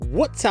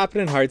What's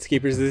happening,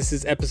 Hardscapers? This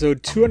is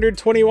episode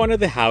 221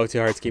 of the How to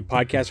Hardscape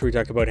podcast, where we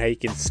talk about how you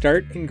can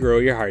start and grow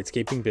your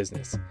hardscaping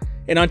business.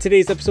 And on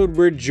today's episode,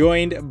 we're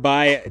joined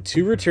by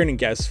two returning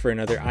guests for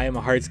another I Am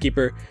a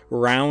Hardscaper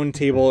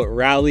Roundtable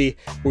Rally,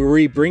 where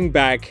we bring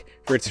back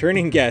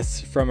returning guests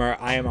from our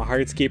I Am a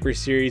Hardscaper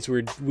series,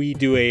 where we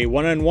do a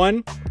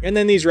one-on-one, and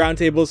then these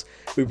roundtables,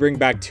 we bring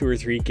back two or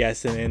three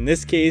guests. And in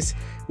this case,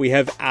 we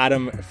have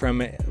Adam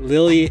from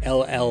Lilley,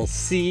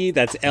 LLC,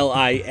 that's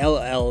Lilley,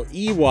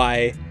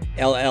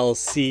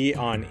 LLC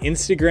on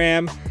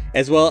Instagram,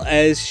 as well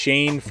as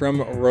Shane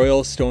from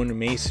Royal Stone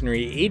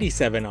Masonry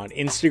 87 on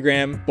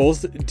Instagram.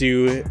 Both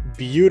do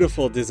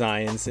beautiful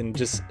designs, and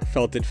just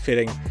felt it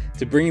fitting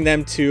to bring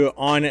them two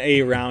on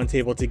a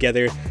roundtable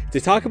together to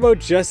talk about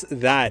just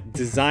that,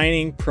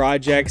 designing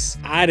projects,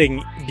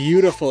 adding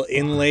beautiful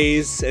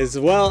inlays, as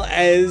well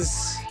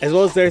as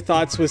their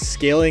thoughts with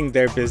scaling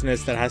their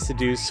business that has to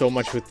do so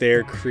much with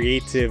their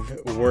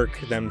creative work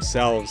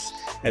themselves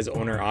as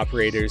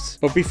owner-operators.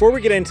 But before we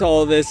get into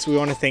all of this, we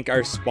want to thank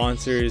our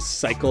sponsors,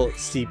 Cycle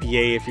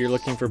CPA. If you're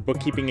looking for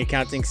bookkeeping,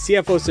 accounting,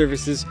 CFO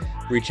services,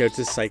 reach out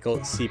to Cycle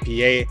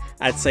CPA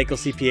at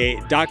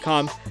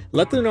cyclecpa.com.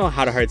 Let them know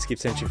How to Hardscape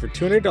sent you for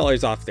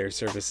 $200 off their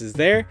services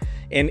there.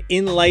 And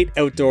Inlight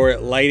Outdoor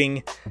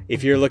Lighting,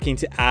 if you're looking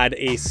to add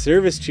a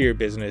service to your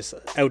business,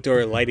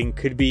 outdoor lighting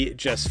could be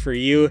just for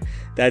you.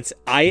 That's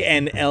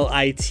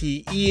INLITE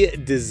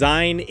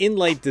Design,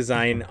 Inlight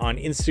Design on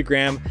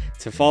Instagram,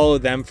 to follow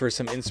them for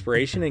some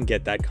inspiration and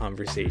get that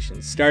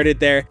conversation started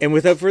there. And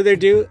without further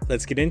ado,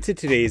 let's get into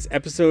today's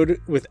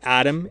episode with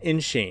Adam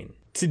and Shane.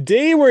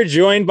 Today, we're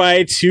joined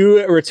by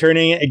two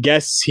returning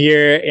guests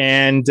here,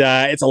 and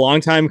it's a long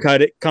time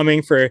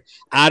coming for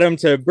Adam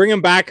to bring him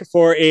back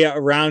for a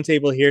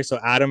roundtable here. So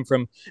Adam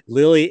from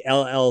Lilley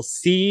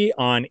LLC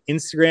on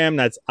Instagram,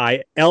 that's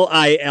Lilley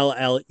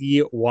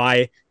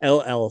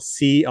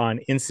LLC on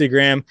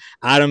Instagram.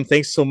 Adam,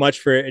 thanks so much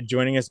for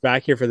joining us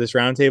back here for this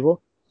roundtable.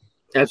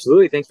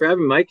 Absolutely. Thanks for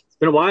having me, Mike. It's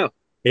been a while.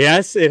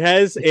 Yes, it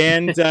has.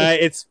 And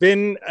it's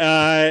been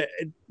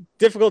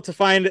difficult to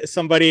find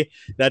somebody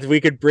that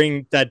we could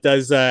bring that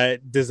does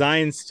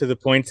designs to the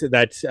point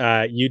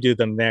that you do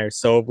them there.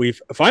 So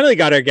we've finally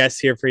got our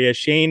guest here for you,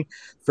 Shane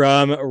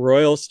from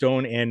Royal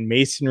Stone and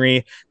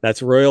Masonry.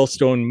 That's Royal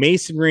Stone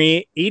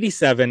Masonry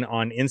 87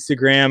 on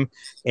Instagram.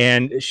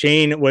 And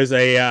Shane was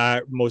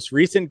a most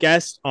recent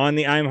guest on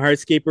the I'm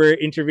Hardscaper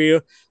interview,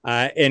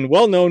 and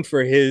well known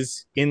for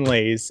his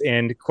inlays,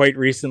 and quite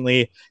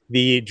recently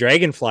the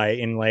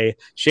Dragonfly inlay.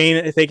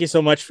 Shane, thank you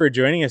so much for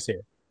joining us here.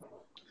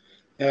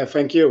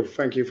 Thank you.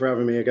 Thank you for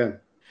having me again.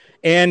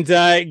 And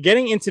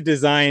getting into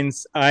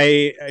designs,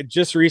 I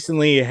just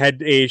recently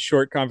had a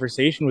short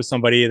conversation with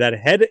somebody that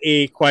had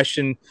a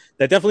question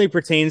that definitely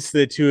pertains to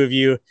the two of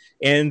you,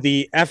 and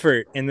the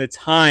effort and the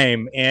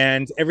time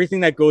and everything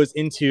that goes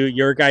into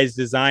your guys'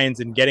 designs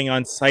and getting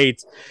on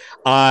site.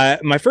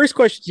 My first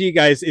question to you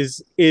guys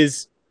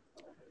is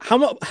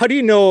how do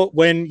you know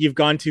when you've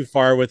gone too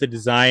far with a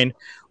design,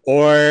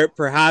 or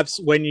perhaps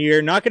when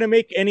you're not going to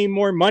make any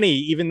more money,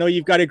 even though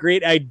you've got a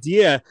great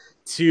idea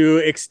to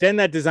extend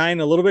that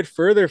design a little bit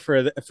further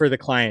for the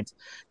client?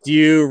 Do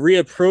you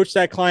reapproach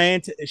that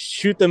client,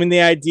 shoot them in the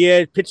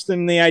idea, pitch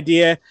them the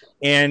idea,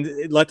 and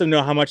let them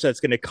know how much that's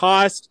going to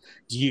cost?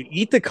 Do you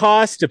eat the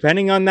cost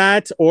depending on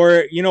that?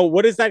 Or,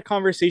 what is that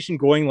conversation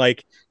going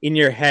like in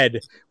your head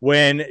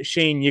when,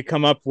 Shane, you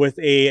come up with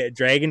a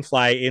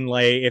Dragonfly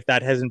inlay, if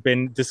that hasn't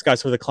been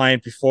discussed with a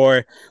client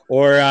before,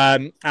 or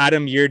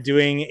Adam, you're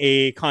doing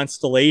a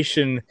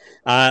constellation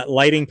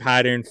lighting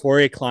pattern for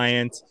a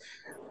client?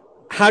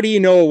 How do you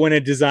know when a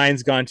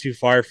design's gone too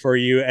far for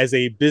you as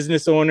a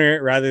business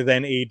owner rather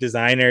than a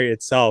designer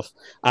itself?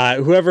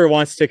 Whoever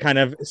wants to kind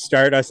of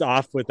start us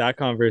off with that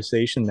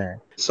conversation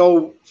there.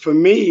 So for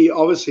me,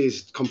 obviously,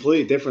 it's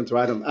completely different to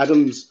Adam.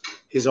 Adam's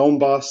his own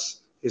boss,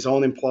 his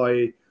own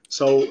employee.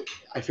 So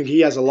I think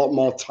he has a lot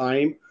more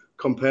time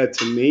compared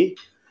to me.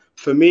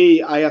 For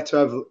me, I have to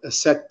have a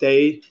set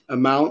day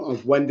amount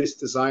of when this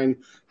design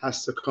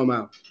has to come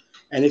out.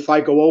 And if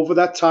I go over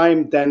that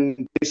time,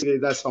 then basically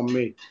that's on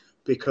me.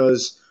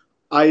 Because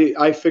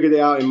I figured it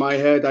out in my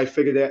head. I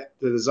figured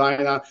the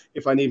design out.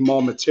 If I need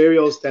more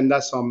materials, then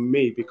that's on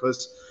me,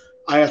 because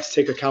I have to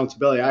take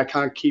accountability. I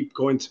can't keep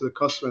going to the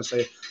customer and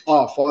say,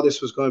 I thought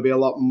this was going to be a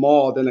lot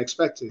more than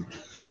expected.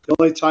 The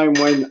only time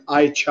when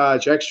I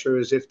charge extra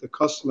is if the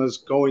customer's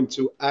going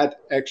to add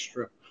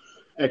extra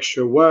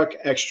work,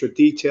 extra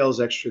details,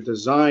 extra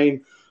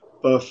design.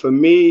 But for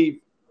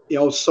me,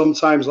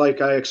 sometimes, like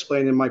I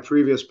explained in my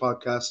previous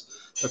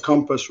podcast, the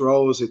compass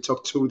rose, it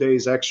took 2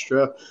 days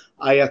extra.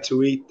 I had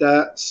to eat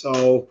that.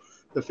 So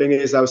the thing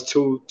is, that was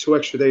two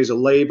extra days of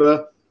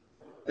labor.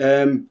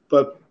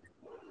 But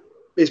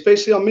it's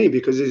basically on me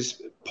because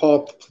it's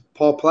poor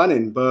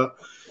planning. But,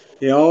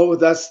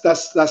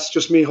 that's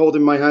just me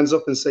holding my hands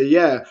up and say,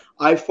 yeah,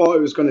 I thought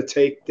it was going to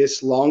take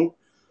this long,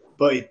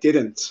 but it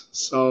didn't.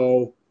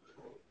 So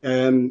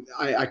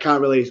I can't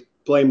really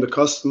blame the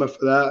customer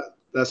for that.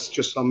 That's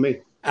just on me.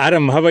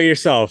 Adam, how about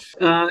yourself?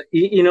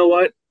 You know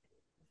what?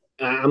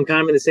 I'm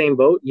kind of in the same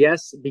boat.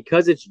 Yes,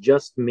 because it's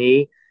just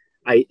me,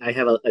 I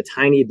have a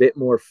tiny bit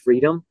more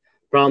freedom.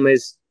 Problem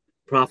is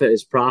profit.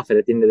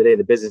 At the end of the day,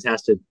 the business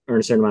has to earn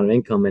a certain amount of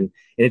income, and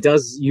it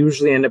does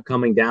usually end up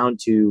coming down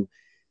to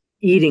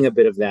eating a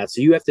bit of that.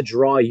 So you have to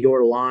draw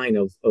your line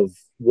of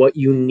what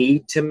you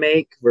need to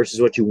make versus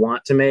what you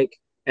want to make,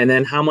 and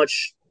then how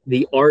much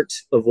the art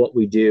of what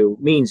we do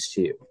means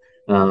to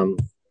you.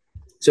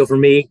 So for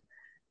me,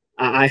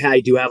 I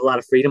do have a lot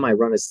of freedom. I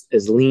run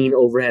as lean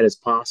overhead as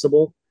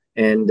possible.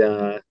 And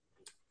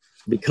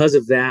because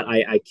of that,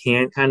 I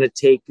can kind of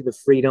take the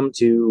freedom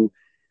to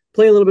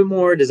play a little bit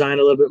more, design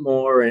a little bit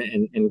more,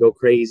 and go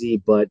crazy.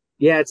 But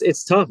yeah,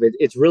 it's tough.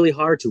 It's really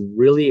hard to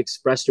really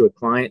express to a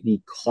client the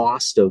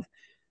cost of,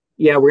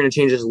 yeah, we're going to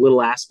change this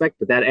little aspect,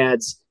 but that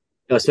adds,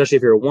 especially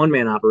if you're a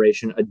one-man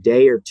operation, a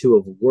day or two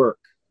of work,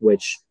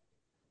 which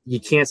you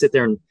can't sit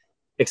there and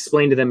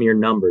explain to them your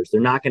numbers.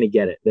 They're not going to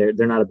get it.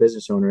 They're not a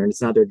business owner, and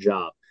it's not their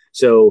job.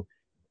 So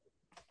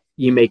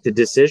you make the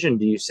decision.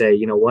 Do you say,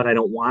 you know what, I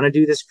don't want to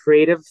do this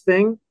creative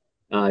thing,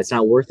 it's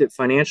not worth it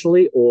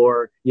financially,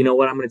 or you know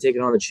what, I'm going to take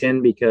it on the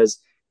chin because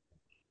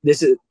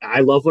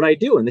I love what I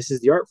do, and this is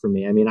the art for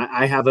me. I mean,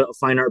 I have a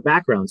fine art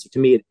background, so to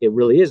me it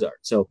really is art.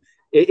 So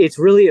it's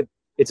really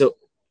it's a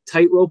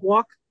tightrope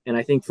walk, and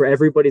I think for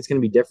everybody it's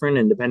going to be different,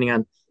 and depending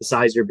on the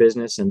size of your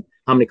business and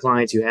how many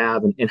clients you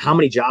have, and how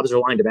many jobs are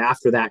lined up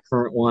after that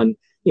current one,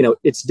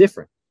 it's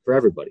different for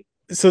everybody.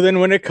 So then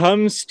when it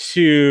comes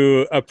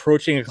to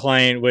approaching a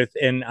client with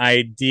an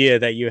idea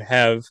that you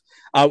have,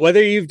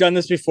 whether you've done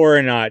this before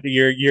or not,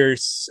 you're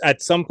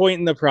at some point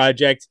in the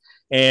project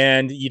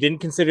and you didn't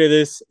consider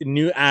this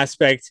new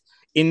aspect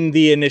in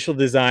the initial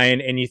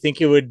design and you think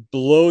it would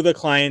blow the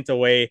client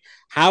away.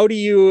 How do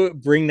you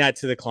bring that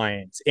to the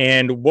client?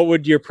 And what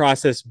would your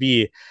process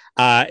be,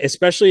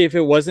 especially if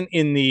it wasn't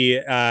in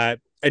the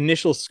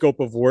initial scope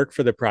of work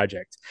for the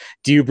project?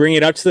 Do you bring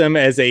it up to them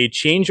as a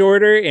change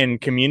order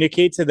and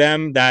communicate to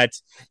them that,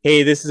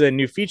 hey, this is a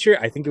new feature,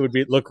 I think it would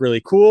look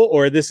really cool,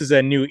 or this is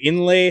a new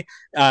inlay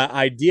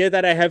idea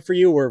that I have for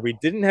you where we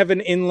didn't have an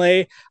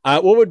inlay?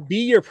 What would be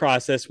your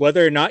process,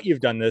 whether or not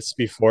you've done this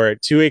before,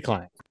 to a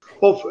client?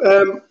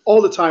 Well,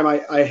 all the time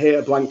I hate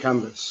a blank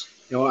canvas.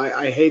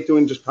 I hate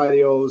doing just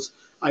patios.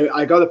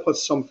 I got to put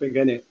something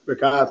in it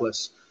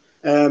regardless.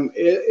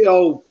 It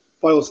all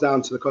boils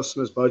down to the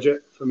customer's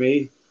budget for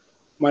me.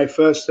 My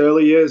first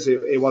early years,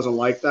 it wasn't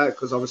like that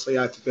because obviously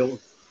I had to build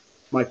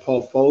my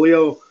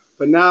portfolio.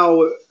 But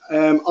now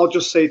I'll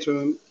just say to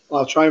them,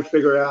 I'll try and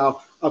figure it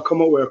out. I'll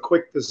come up with a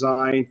quick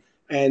design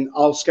and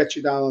I'll sketch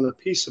it down on a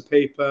piece of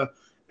paper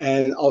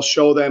and I'll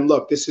show them,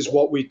 look, this is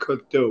what we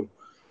could do.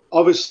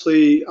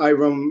 Obviously, I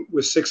run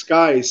with 6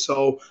 guys.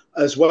 So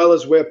as well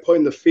as we're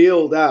putting the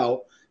field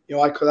out,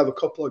 I could have a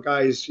couple of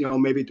guys,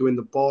 maybe doing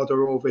the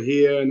border over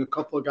here and a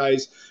couple of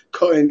guys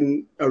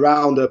cutting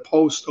around a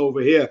post over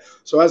here.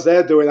 So as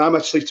they're doing, I'm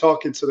actually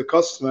talking to the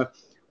customer,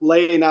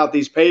 laying out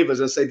these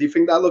pavers and say, do you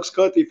think that looks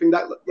good? Do you think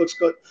that looks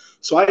good?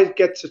 So I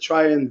get to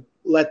try and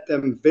let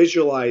them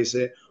visualize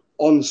it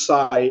on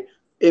site,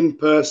 in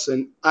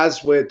person,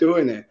 as we're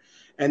doing it.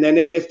 And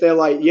then if they're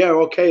like, yeah,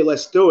 okay,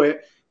 let's do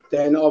it,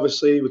 then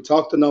obviously we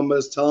talk the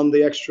numbers, tell them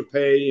the extra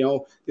pay,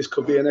 this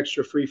could be an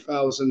extra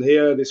 3,000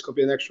 here, this could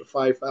be an extra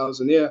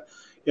 5,000 here.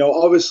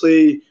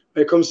 Obviously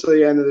when it comes to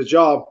the end of the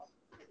job,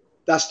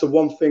 that's the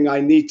one thing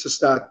I need to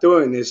start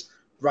doing is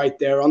right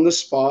there on the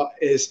spot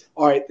is,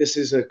 all right, this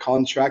is a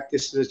contract,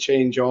 this is a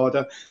change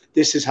order,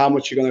 this is how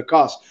much you're going to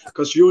cost.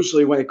 Because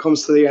usually when it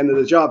comes to the end of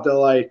the job, they're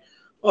like,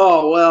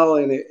 oh, well,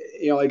 and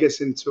I guess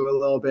into a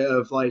little bit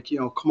of like,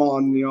 come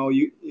on,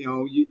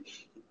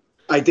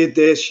 I did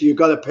this, you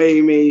got to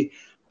pay me.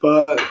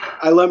 But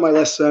I learned my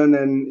lesson,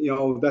 and,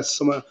 that's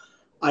something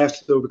I have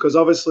to do because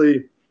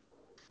obviously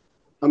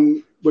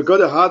we're good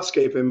at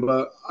hardscaping,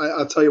 but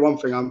I'll tell you one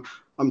thing,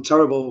 I'm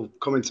terrible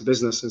coming to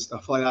business and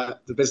stuff like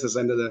that, the business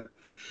end of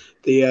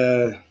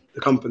the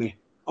company.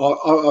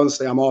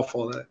 Honestly, I'm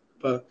awful at it,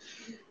 but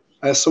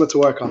I have something to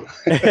work on.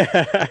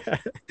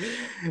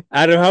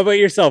 Adam, how about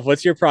yourself?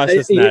 What's your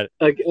process in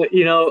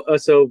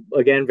that? So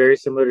again, very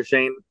similar to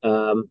Shane.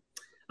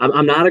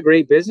 I'm not a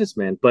great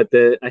businessman, but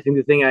I think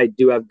the thing I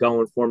do have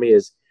going for me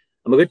is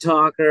I'm a good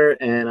talker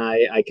and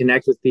I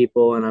connect with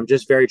people and I'm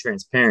just very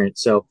transparent.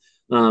 So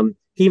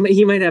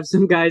he might have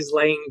some guys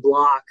laying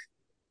block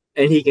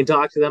and he can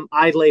talk to them.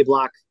 I lay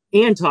block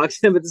and talk to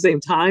them at the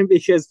same time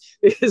because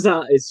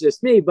it's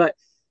just me. But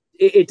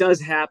it does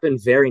happen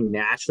very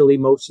naturally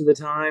most of the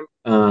time.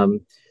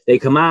 They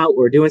come out,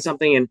 we're doing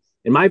something, and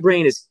my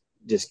brain is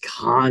just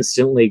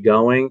constantly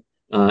going.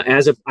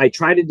 I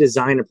try to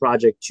design a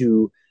project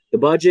to the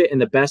budget and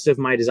the best of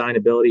my design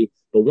ability.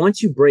 But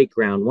once you break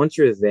ground, once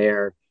you're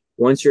there,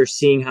 once you're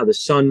seeing how the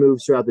sun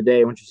moves throughout the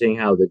day, once you're seeing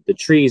how the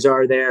trees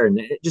are there and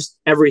just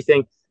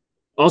everything,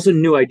 also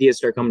new ideas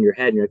start coming to your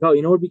head and you're like, oh,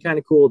 it would be kind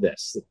of cool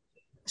this.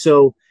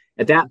 So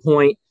at that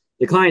point,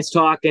 the client's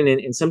talking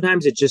and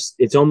sometimes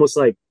it's almost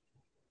like,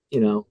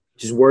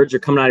 just words are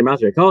coming out of your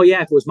mouth. You're like, oh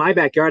yeah, if it was my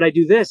backyard, I'd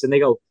do this. And they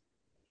go,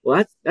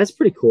 well, that's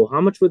pretty cool.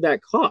 How much would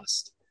that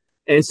cost?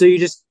 And so you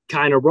just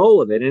kind of roll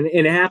with it. And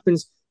it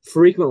happens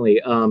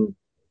frequently.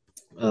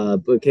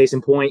 But case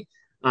in point,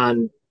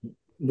 on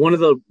one of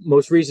the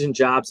most recent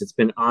jobs that's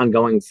been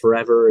ongoing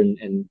forever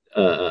and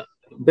a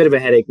bit of a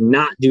headache,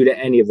 not due to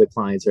any of the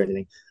clients or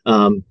anything.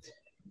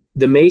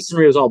 The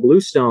masonry was all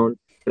bluestone,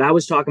 but I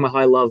was talking about how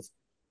I love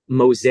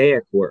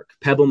mosaic work,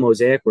 pebble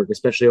mosaic work,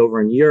 especially over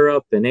in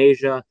Europe and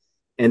Asia.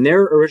 And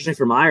they're originally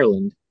from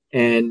Ireland.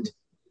 And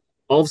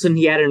all of a sudden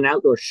he added an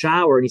outdoor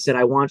shower and he said,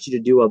 I want you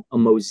to do a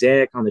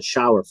mosaic on the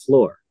shower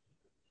floor.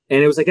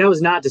 And it was like, that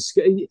was not,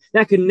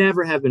 that could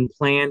never have been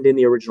planned in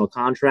the original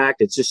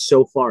contract. It's just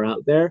so far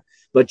out there.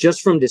 But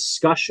just from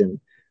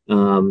discussion,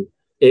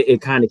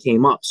 it kind of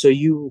came up. So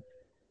you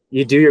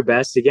do your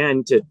best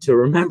again to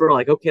remember,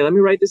 like, okay, let me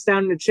write this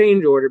down in a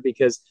change order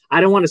because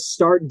I don't want to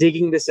start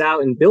digging this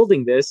out and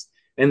building this.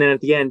 And then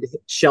at the end,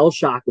 shell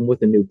shock them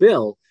with a new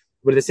bill.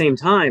 But at the same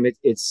time,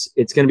 it's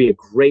going to be a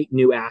great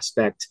new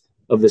aspect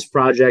of this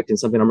project and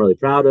something I'm really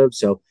proud of.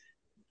 So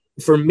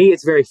for me,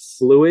 it's very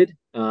fluid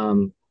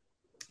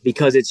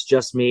because it's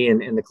just me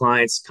and the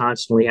clients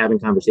constantly having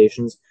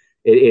conversations.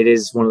 It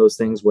is one of those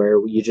things where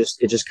it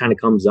just kind of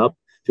comes up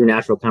through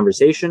natural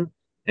conversation,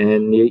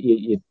 and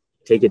you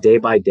take it day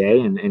by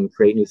day and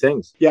create new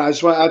things. Yeah, I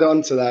just want to add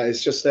on to that.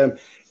 It's just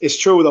it's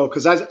true though,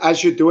 because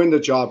as you're doing the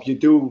job, you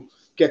do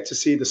get to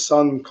see the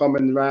sun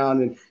coming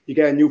around and you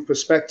get a new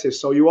perspective.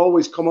 So you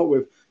always come up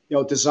with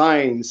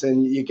designs,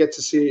 and you get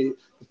to see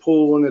the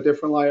pool in a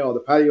different light or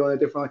the patio in a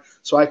different light.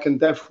 So I can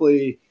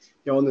definitely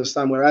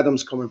understand where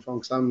Adam's coming from,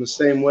 because I'm the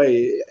same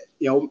way.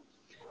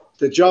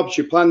 The jobs,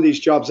 you plan these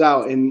jobs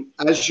out, and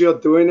as you're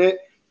doing it,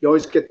 you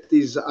always get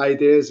these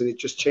ideas, and it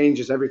just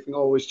changes. Everything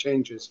always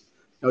changes.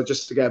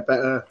 Just to get a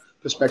better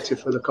perspective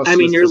for the customer. I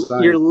mean,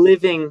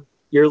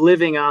 you're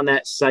living on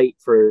that site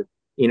for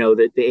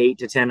the 8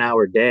 to 10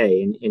 hour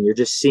day, and you're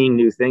just seeing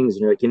new things,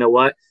 and you're like, you know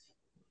what?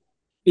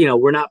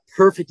 We're not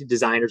perfect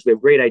designers. We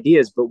have great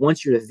ideas, but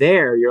once you're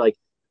there, you're like,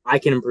 I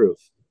can improve.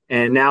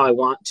 And now I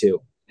want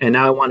to. And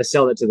now I want to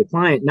sell that to the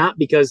client, not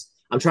because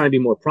I'm trying to be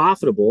more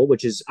profitable,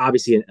 which is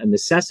obviously a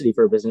necessity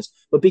for a business,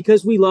 but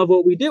because we love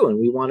what we do and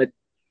we want to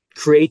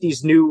create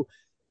these new,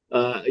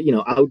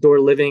 outdoor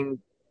living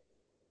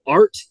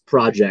art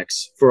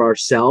projects for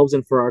ourselves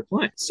and for our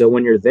clients. So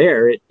when you're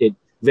there, it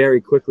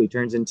very quickly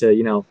turns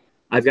into,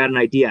 I've got an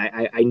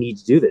idea. I need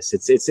to do this.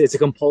 It's a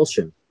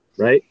compulsion,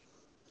 right?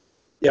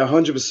 Yeah,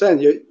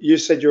 100%. You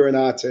said you're an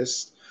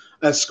artist.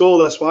 At school,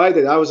 that's what I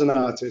did. I was an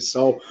artist.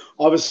 So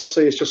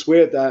obviously it's just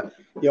weird that,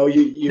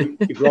 you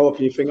grow up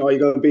and you think, oh, you're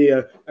going to be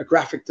a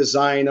graphic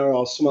designer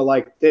or something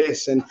like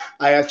this. And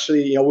I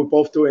actually, we're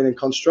both doing in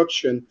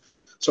construction.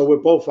 So we're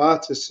both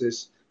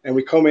artists, and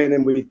we come in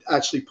and we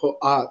actually put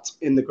art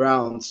in the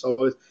ground.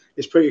 So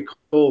it's pretty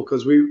cool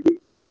because we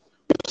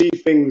see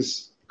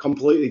things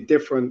completely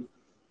different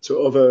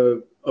to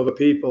other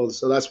people.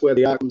 So that's where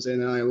the art comes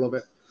in, and I love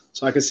it.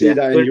 So I can see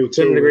that in you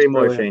too. Couldn't agree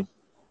more, Shane.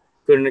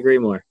 Couldn't agree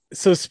more.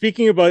 So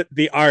speaking about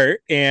the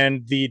art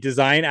and the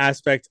design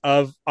aspect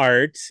of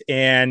art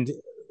and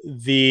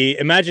the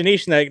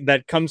imagination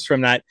that comes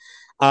from that,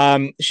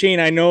 Shane,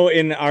 I know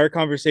in our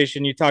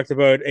conversation you talked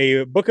about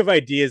a book of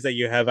ideas that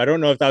you have. I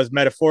don't know if that was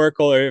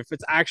metaphorical or if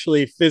it's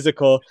actually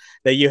physical,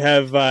 that you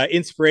have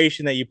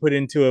inspiration that you put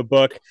into a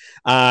book.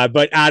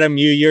 But Adam,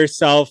 you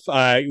yourself,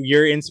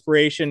 your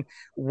inspiration,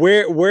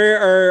 where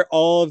are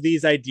all of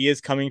these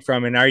ideas coming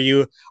from? And are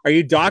you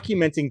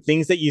documenting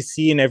things that you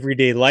see in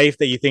everyday life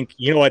that you think,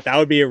 that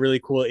would be a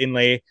really cool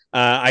inlay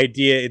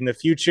idea in the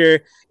future,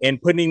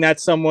 and putting that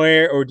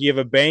somewhere? Or do you have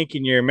a bank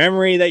in your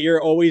memory that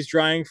you're always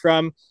drawing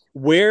from?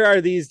 Where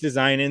are these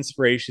design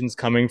inspirations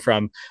coming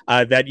from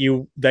that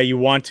you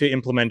want to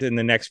implement in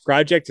the next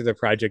project or the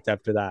project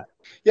after that?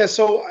 Yeah,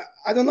 so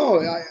I don't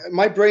know.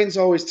 My brain's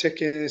always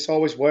ticking. It's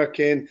always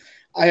working.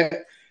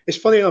 It's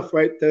funny enough,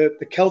 right?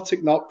 The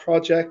Celtic Knot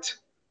project.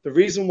 The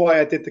reason why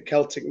I did the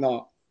Celtic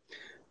Knot,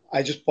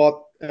 I just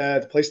bought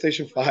the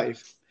PlayStation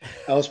 5.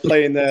 I was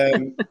playing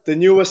the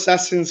new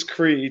Assassin's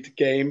Creed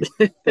game,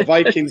 the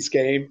Vikings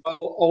game,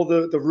 all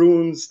the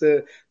runes,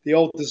 the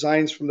old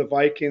designs from the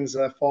Vikings.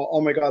 And I thought,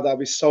 oh my God, that'd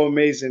be so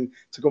amazing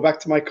to go back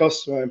to my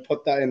customer and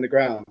put that in the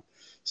ground.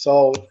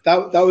 So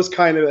that was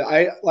kind of,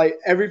 I like,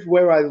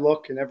 everywhere I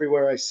look and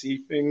everywhere I see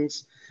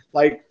things,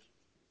 like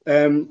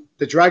the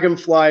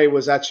dragonfly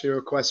was actually a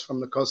request from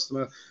the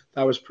customer.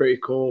 That was pretty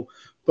cool.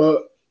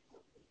 But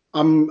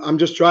I'm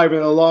just driving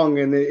along,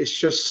 and it's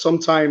just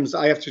sometimes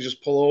I have to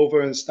just pull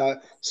over and start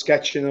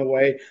sketching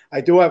away. I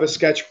do have a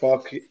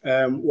sketchbook,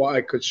 what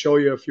I could show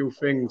you a few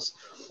things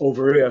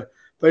over here.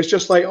 But it's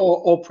just like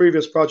all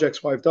previous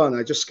projects what I've done.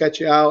 I just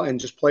sketch it out and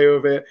just play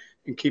with it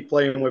and keep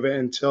playing with it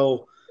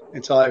until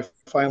I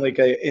finally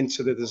get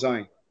into the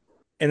design.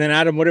 And then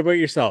Adam, what about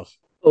yourself?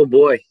 Oh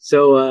boy.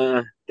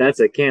 So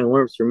that's a can of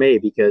worms for me,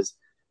 because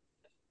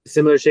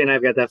similar to Shane,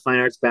 I've got that fine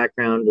arts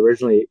background,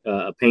 originally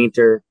a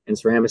painter and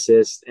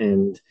ceramicist.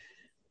 And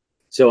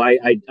so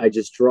I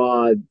just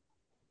draw,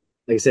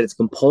 like I said, it's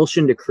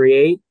compulsion to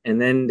create. And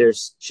then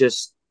there's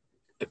just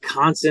a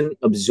constant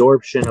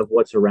absorption of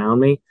what's around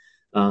me.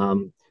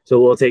 So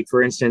we'll take,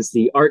 for instance,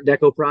 the Art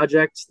Deco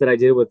project that I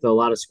did with a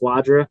lot of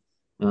Squadra.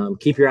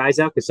 Keep your eyes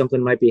out because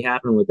something might be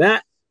happening with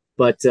that.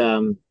 But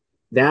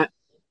that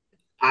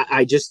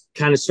I just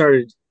kind of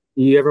started.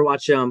 You ever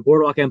watch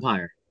Boardwalk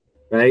Empire,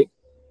 right?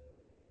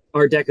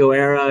 Art Deco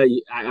era.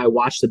 I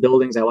watched the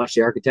buildings, I watched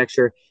the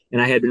architecture,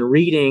 and I had been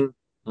reading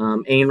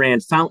Ayn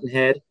Rand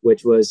Fountainhead,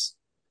 which was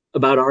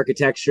about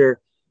architecture.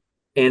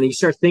 And you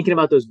start thinking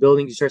about those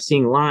buildings, you start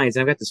seeing lines.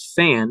 And I've got this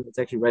fan, it's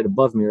actually right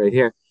above me right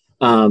here.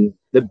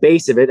 The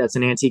base of it, that's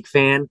an antique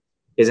fan,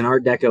 is an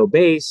Art Deco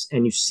base.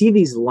 And you see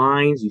these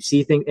lines, you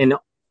see things, and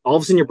all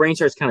of a sudden your brain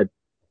starts kind of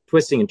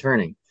twisting and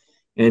turning.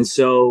 And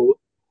so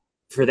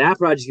for that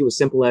project, it was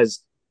simple as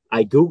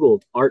I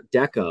Googled Art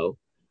Deco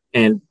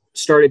and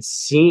started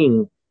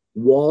seeing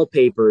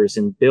wallpapers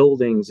and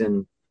buildings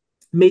and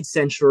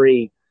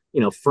mid-century,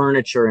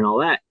 furniture and all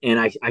that. And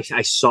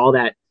I saw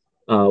that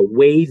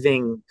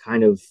waving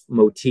kind of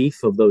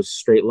motif of those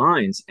straight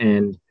lines.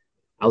 And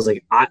I was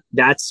like,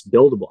 that's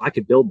buildable. I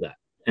could build that.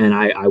 And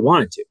I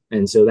wanted to.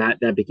 And so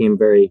that became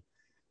very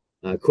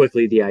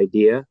quickly the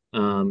idea.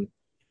 And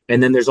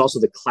then there's also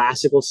the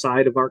classical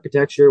side of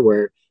architecture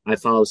where I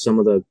follow some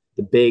of the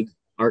big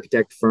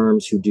architect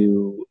firms who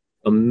do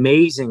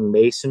amazing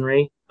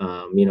masonry.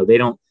 They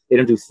don't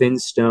do thin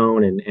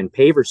stone and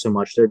paver so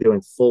much. They're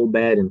doing full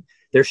bed and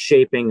they're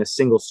shaping a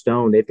single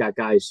stone. They've got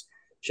guys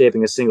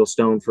shaping a single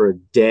stone for a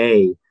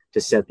day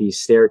to set these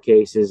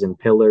staircases and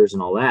pillars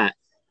and all that.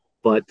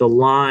 But the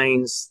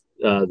lines,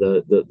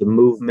 the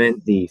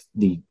movement, the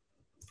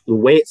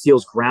way it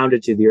feels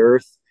grounded to the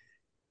earth,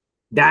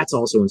 that's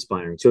also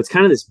inspiring. So it's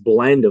kind of this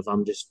blend of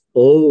I'm just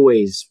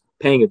always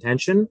paying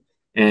attention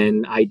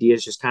and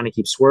ideas just kind of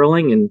keep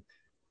swirling. And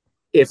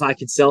if I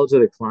could sell it to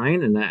the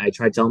client, and I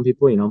try telling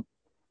people,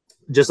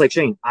 just like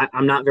Shane,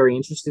 I'm not very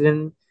interested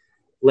in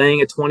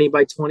laying a 20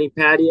 by 20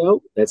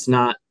 patio. There's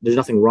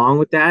nothing wrong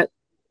with that.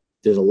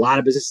 There's a lot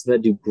of businesses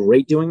that do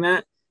great doing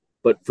that.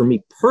 But for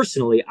me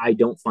personally, I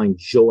don't find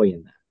joy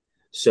in that.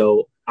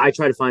 So I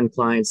try to find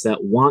clients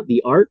that want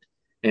the art.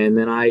 And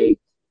then I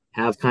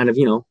have kind of,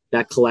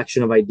 that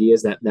collection of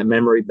ideas, that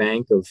memory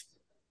bank of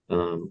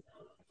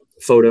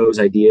photos,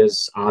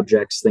 ideas,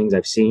 objects, things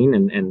I've seen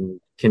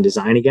and can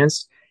design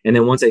against. And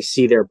then once I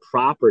see their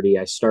property,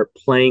 I start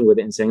playing with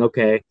it and saying,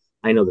 okay,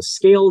 I know the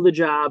scale of the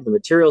job, the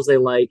materials they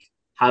like.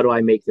 How do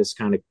I make this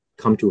kind of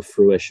come to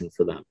fruition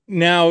for them?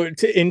 Now,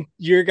 in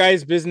your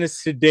guys'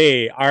 business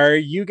today, are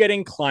you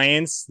getting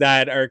clients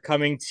that are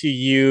coming to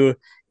you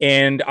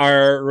and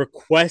are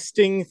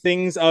requesting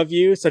things of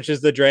you, such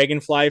as the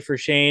dragonfly for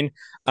Shane?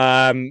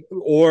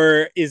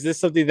 Or is this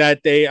something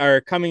that they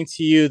are coming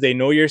to you, they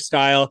know your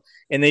style,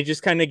 and they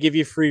just kind of give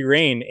you free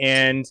reign?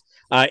 And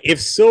if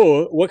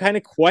so, what kind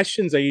of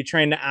questions are you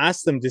trying to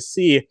ask them to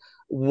see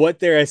what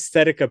their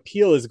aesthetic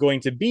appeal is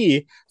going to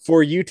be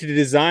for you to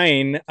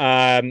design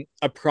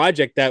a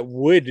project that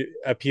would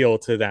appeal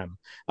to them?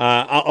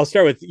 I'll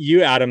start with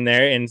you, Adam,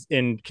 there,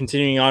 and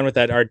continuing on with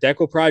that Art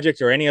Deco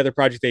project or any other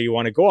project that you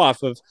want to go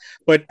off of.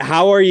 But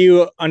how are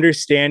you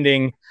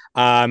understanding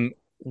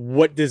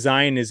what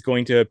design is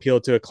going to appeal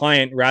to a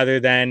client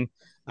rather than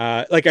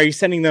are you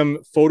sending them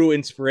photo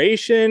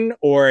inspiration,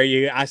 or are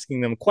you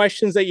asking them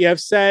questions that you have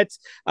set?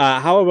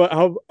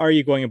 How are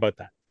you going about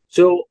that?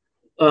 So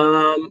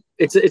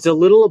it's a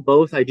little of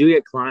both. I do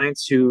get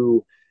clients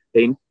who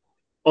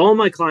all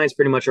my clients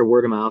pretty much are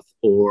word of mouth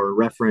or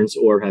reference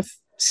or have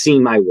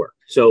seen my work.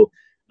 So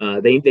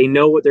they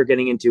know what they're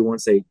getting into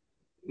once they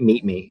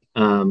meet me.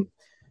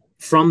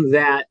 From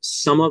that,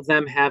 some of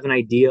them have an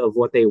idea of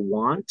what they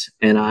want,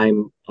 and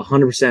I'm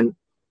 100%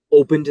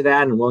 open to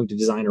that and willing to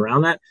design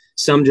around that.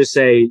 Some just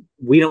say,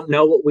 we don't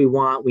know what we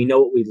want. We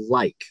know what we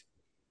like.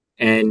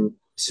 And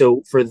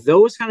so for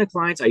those kind of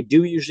clients, I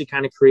do usually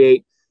kind of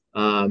create,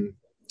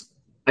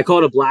 I call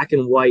it a black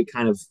and white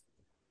kind of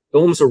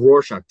almost a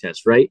Rorschach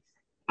test, right?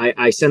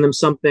 I send them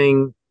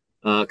something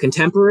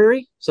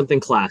contemporary, something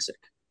classic.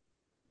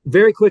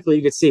 Very quickly,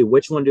 you can see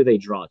which one do they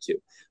draw to.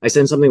 I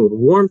send something with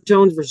warm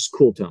tones versus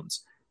cool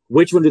tones.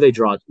 Which one do they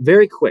draw?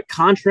 Very quick.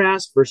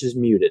 Contrast versus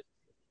muted.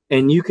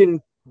 And you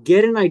can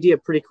get an idea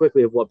pretty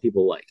quickly of what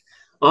people like.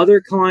 Other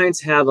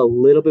clients have a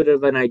little bit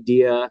of an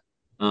idea.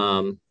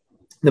 The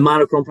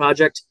monochrome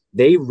project,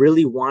 they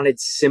really wanted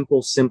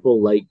simple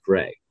light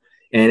gray.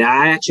 And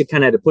I actually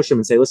kind of had to push them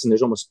and say, listen,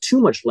 there's almost too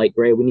much light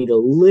gray. We need a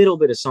little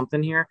bit of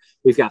something here.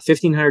 We've got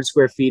 1,500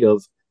 square feet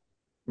of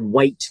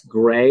white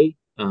gray.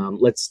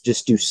 Let's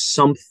just do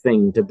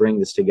something to bring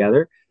this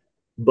together.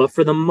 But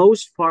for the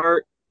most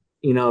part,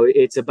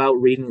 it's about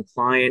reading the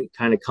client,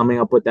 kind of coming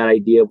up with that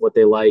idea of what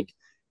they like.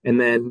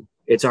 And then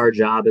it's our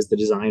job as the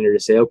designer to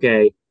say,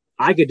 okay,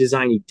 I could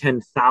design you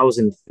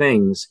 10,000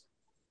 things.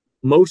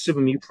 Most of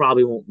them you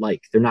probably won't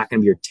like. They're not going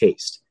to be your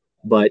taste.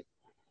 But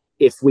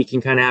if we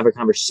can kind of have a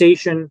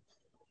conversation,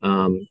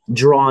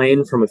 draw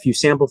in from a few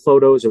sample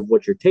photos of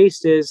what your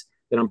taste is,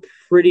 then I'm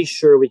pretty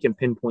sure we can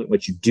pinpoint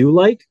what you do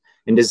like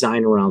and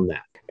design around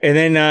that. And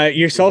then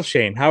yourself,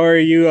 Shane, how are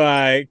you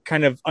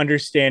kind of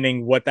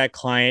understanding what that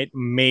client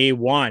may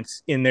want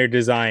in their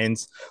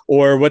designs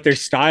or what their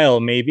style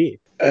may be?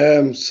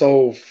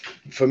 So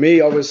for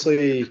me,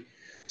 obviously,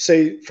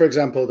 say for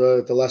example,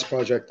 the last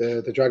project,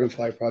 the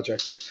Dragonfly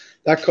project,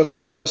 that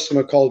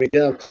customer called me.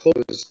 Yeah,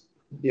 close,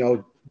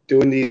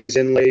 doing these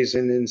inlays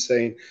and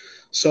insane.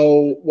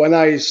 So when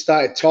I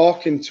started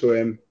talking to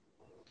him,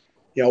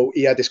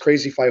 he had this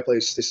crazy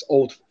fireplace, this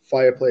old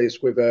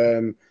fireplace with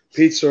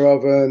pizza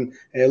oven,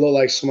 and it looked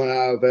like something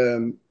out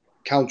of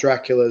Count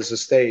Dracula's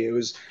estate. It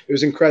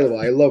was incredible.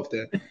 I loved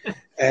it.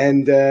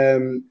 And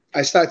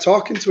I started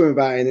talking to him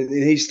about it,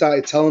 and he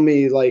started telling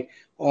me like,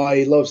 oh,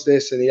 he loves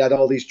this, and he had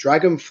all these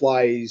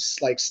dragonflies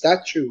like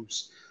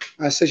statues.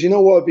 And I said, you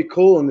know what would be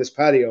cool in this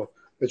patio?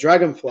 The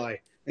dragonfly.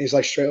 And he's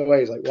like, straight away,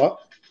 he's like, what?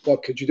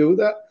 What could you do with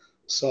that?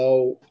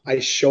 So I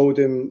showed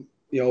him,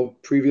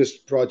 previous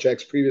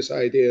projects, previous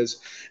ideas,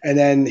 and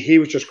then he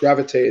was just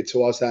gravitated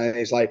towards that. And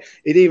he's like,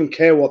 he didn't even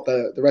care what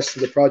the rest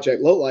of the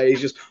project looked like.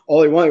 He's just,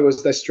 all he wanted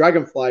was this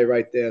dragonfly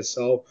right there.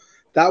 So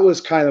that was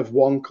kind of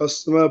one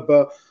customer,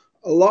 but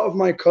a lot of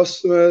my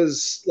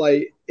customers,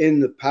 like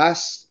in the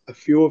past, a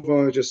few of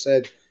them have just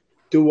said,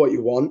 do what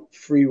you want,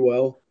 free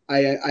will.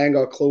 I ain't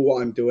got a clue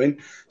what I'm doing.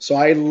 So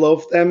I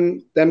love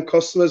them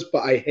customers,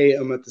 but I hate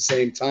them at the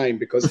same time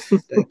because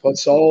they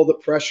puts all the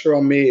pressure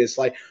on me. It's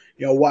like,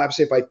 what happens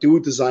if I do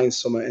design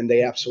something and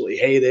they absolutely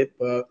hate it,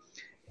 but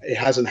it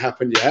hasn't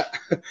happened yet,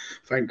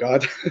 thank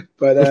God.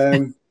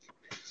 But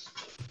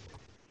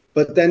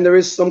then there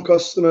is some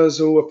customers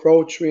who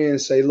approach me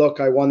and say, look,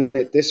 I want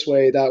it this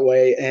way, that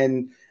way.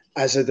 And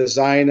as a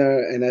designer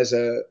and as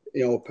a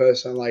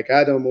person like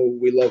Adam, who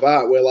we love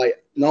art, we're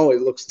like, no,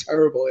 it looks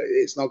terrible.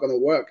 It's not going to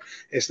work.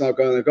 It's not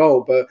going to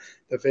go. But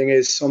the thing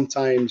is,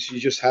 sometimes you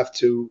just have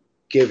to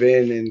give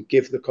in and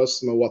give the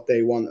customer what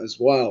they want as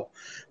well.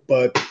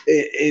 But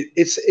it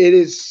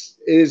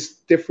is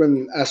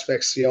different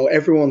aspects.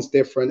 Everyone's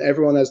different.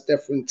 Everyone has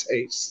different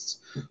tastes.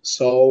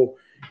 So,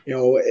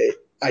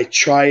 I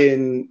try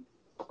and,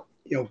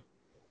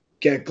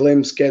 get a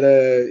glimpse, get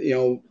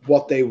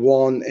what they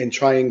want and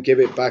try and give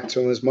it back to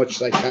them as much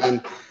as I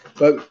can.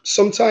 But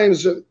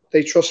sometimes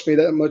they trust me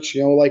that much,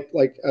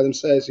 like Adam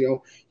says,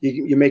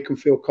 you make them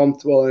feel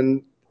comfortable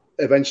and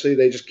eventually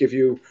they just give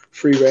you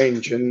free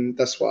range. And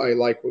that's what I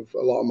like with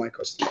a lot of my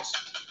customers.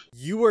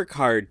 You work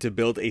hard to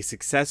build a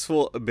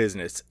successful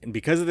business, and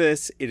because of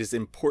this, it is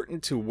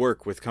important to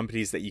work with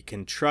companies that you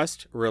can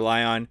trust,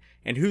 rely on,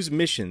 and whose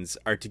missions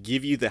are to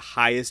give you the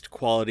highest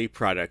quality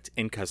product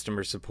and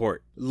customer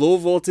support. Low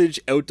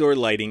voltage outdoor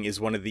lighting is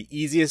one of the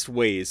easiest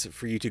ways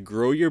for you to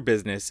grow your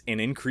business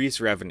and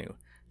increase revenue.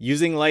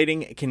 Using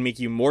lighting can make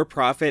you more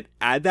profit,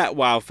 add that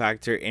wow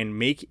factor, and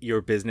make your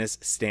business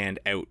stand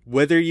out.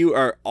 Whether you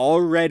are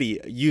already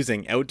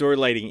using outdoor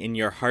lighting in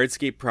your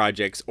hardscape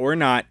projects or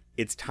not,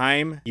 it's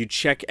time you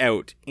check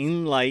out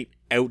InLight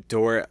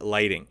Outdoor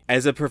Lighting.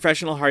 As a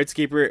professional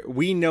hardscaper,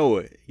 we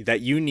know that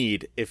you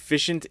need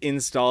efficient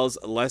installs,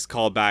 less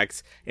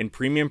callbacks, and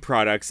premium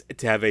products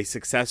to have a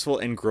successful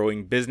and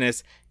growing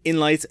business.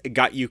 InLight's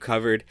got you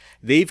covered.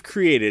 They've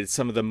created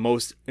some of the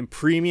most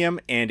premium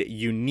and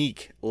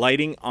unique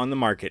lighting on the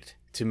market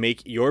to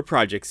make your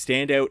project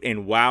stand out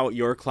and wow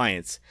your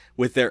clients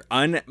with their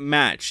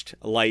unmatched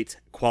light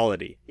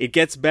quality. It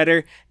gets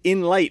better.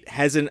 InLight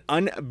has an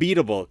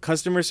unbeatable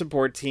customer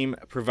support team,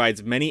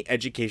 provides many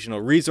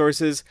educational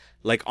resources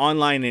like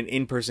online and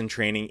in-person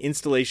training,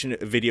 installation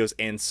videos,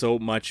 and so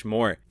much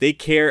more. They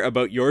care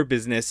about your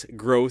business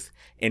growth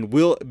and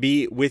will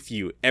be with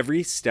you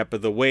every step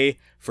of the way.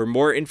 For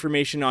more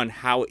information on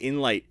how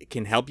InLight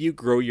can help you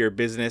grow your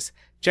business,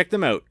 check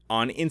them out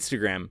on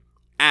Instagram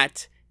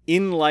at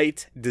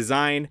InLight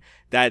Design.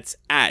 That's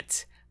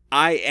at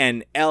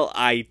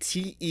INLITE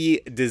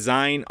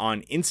Design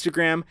on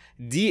Instagram.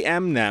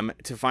 DM them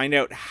to find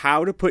out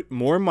how to put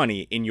more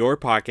money in your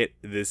pocket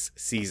this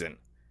season.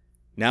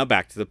 Now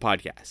back to the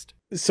podcast.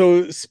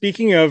 So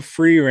speaking of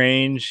free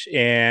range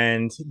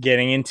and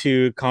getting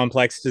into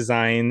complex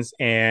designs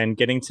and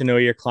getting to know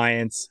your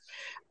clients,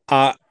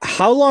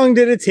 how long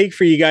did it take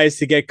for you guys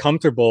to get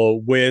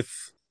comfortable with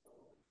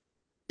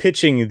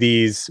pitching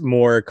these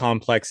more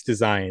complex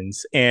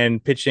designs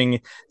and pitching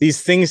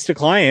these things to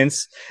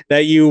clients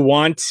that you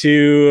want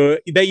to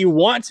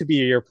be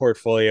your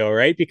portfolio,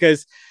 right?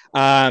 Because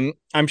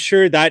I'm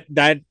sure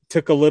that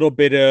took a little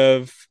bit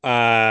of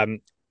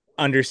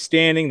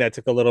understanding, that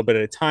took a little bit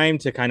of time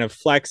to kind of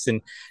flex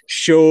and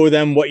show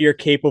them what you're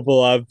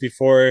capable of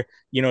before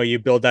you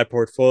build that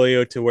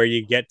portfolio to where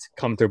you get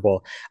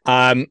comfortable.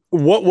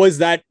 What was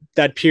that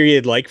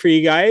period like for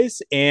you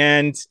guys,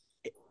 and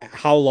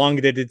how long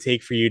did it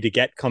take for you to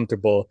get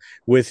comfortable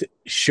with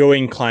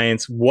showing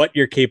clients what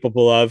you're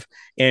capable of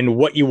and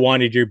what you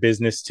wanted your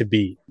business to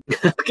be?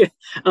 Okay.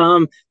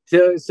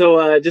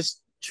 So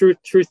just truth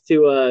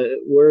to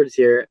words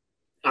here.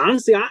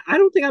 Honestly, I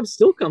don't think I'm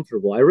still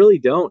comfortable. I really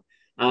don't.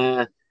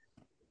 Yeah,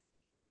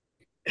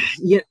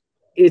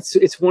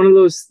 it's one of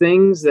those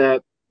things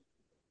that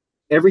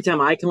every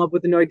time I come up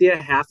with a new idea,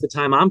 half the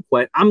time I'm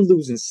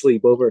losing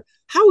sleep over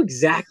how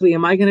exactly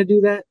am I going to do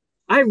that?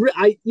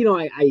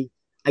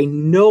 I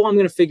know I'm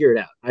going to figure it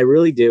out. I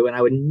really do. And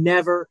I would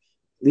never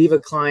leave a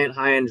client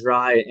high and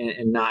dry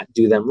and not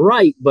do them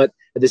right. But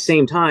at the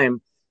same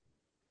time,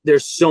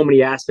 there's so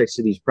many aspects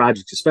to these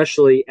projects,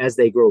 especially as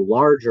they grow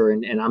larger.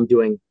 And I'm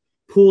doing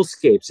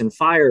poolscapes and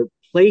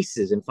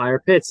fireplaces and fire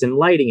pits and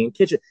lighting and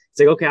kitchen. It's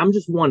like, okay, I'm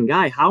just one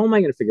guy. How am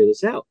I going to figure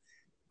this out?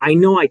 I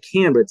know I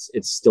can, but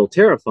it's still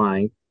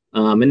terrifying.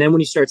 And then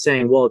when you start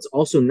saying, well, it's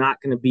also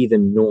not going to be the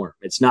norm.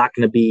 It's not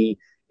going to be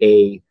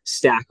a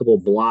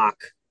stackable block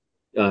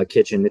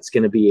kitchen. It's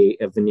going to be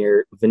a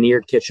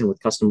veneered kitchen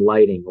with custom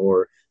lighting,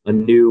 or a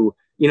new,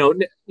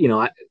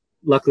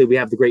 luckily we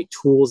have the great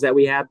tools that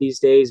we have these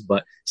days,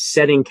 but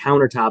setting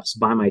countertops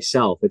by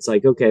myself, it's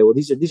like, okay, well,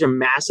 these are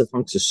massive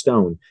hunks of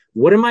stone.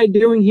 What am I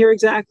doing here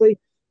exactly?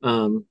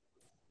 But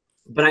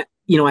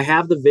I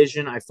have the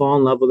vision. I fall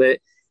in love with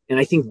it. And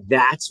I think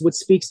that's what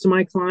speaks to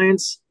my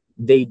clients.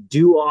 They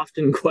do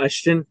often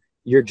question,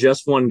 you're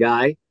just one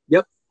guy.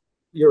 Yep,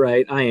 you're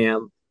right. I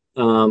am.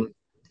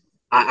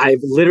 I've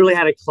literally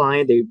had a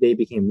client, they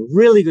became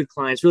really good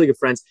clients, really good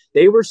friends.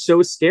 They were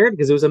so scared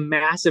because it was a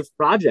massive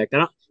project.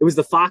 It was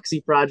the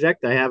Foxy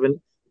project. I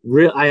haven't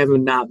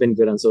not been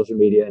good on social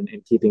media and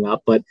keeping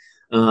up, but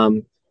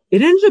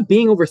it ended up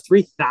being over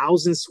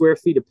 3,000 square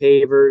feet of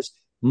pavers,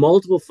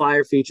 multiple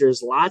fire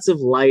features, lots of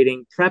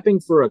lighting,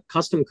 prepping for a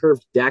custom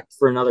curved deck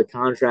for another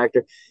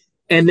contractor.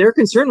 And their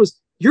concern was,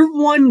 you're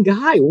one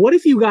guy. What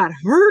if you got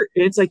hurt?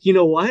 And it's like, you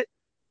know what?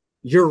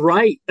 You're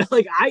right.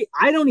 Like,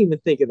 I don't even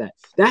think of that.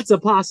 That's a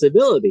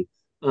possibility.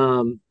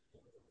 So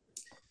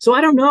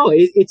I don't know.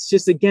 It's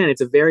just, again,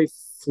 it's a very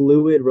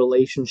fluid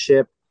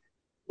relationship,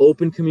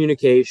 open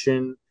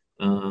communication,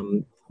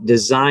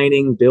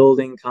 designing,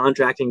 building,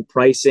 contracting,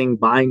 pricing,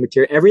 buying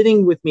material.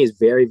 Everything with me is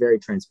very, very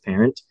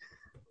transparent.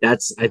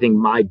 That's, I think,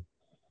 my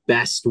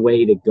best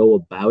way to go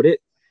about it.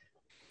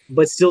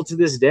 But still, to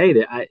this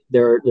day,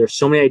 there's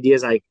so many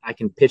ideas I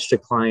can pitch to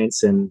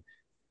clients, and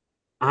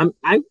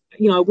I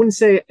wouldn't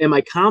say, am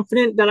I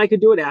confident that I could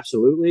do it?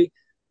 Absolutely.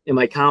 Am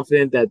I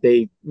confident that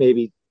they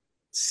maybe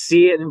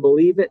see it and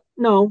believe it?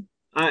 No.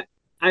 I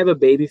have a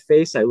baby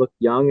face. I look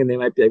young, and they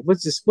might be like,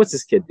 what's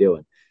this kid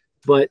doing?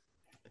 But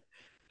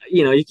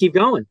you keep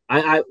going.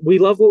 We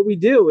love what we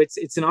do.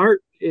 It's an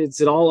art.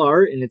 It's all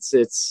art, and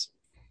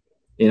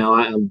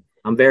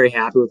I'm very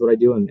happy with what I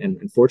do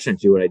and fortunate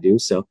to do what I do.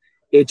 So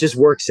it just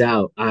works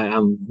out.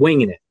 I'm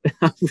winging it.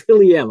 I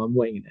really am. I'm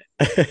winging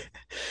it.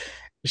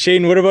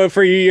 Shane, what about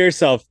for you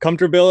yourself?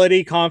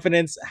 Comfortability,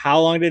 confidence. How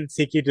long did it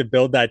take you to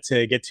build that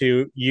to get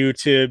to you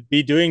to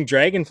be doing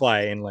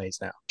dragonfly inlays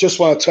now? Just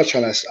want to touch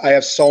on this. I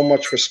have so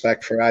much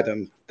respect for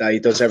Adam that he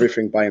does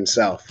everything by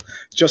himself.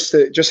 Just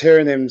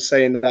hearing him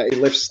saying that he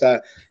lifts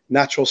that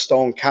natural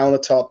stone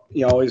countertop,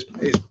 is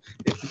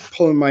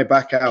pulling my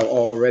back out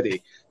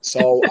already.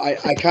 So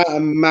I can't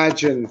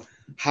imagine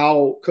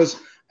how, because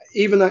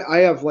even I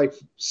have like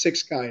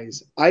 6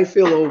 guys. I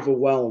feel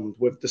overwhelmed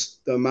with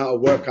the amount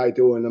of work I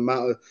do and the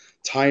amount of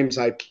times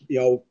I,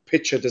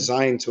 pitch a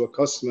design to a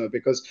customer,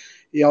 because,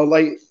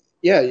 you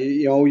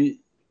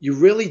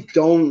really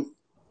don't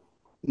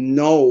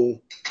know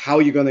how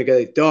you're going to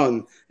get it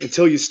done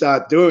until you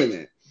start doing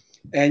it.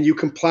 And you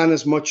can plan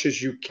as much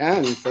as you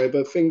can for it,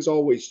 but things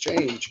always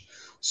change.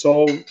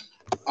 So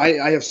I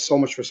have so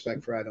much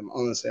respect for Adam.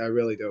 Honestly, I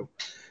really do.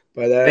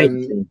 But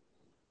Thank you.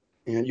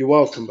 You're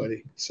welcome,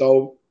 buddy.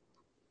 So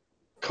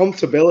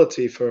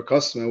comfortability for a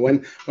customer.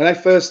 When I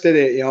first did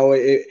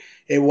it,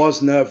 it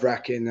was nerve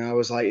wracking. I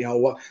was like,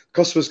 what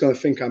customer's going to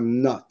think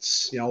I'm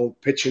nuts,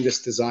 pitching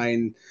this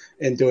design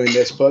and doing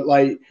this. But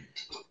like,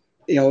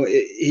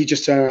 he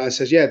just turned around and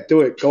says, yeah,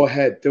 do it. Go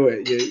ahead, do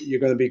it. You're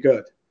going to be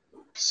good.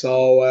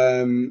 So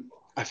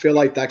I feel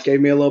like that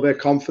gave me a little bit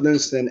of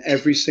confidence. Then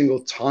every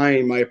single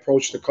time I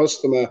approached the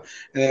customer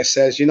and it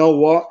says, you know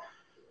what,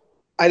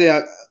 I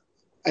didn't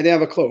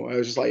have a clue. I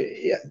was just like,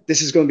 yeah,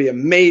 this is going to be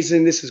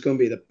amazing. This is going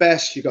to be the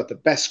best. You got the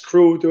best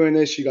crew doing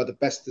this. You got the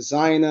best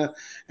designer.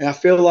 And I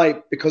feel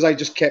like because I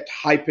just kept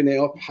hyping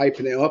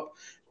it up,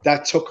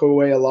 that took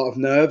away a lot of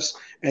nerves.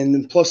 And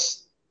then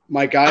plus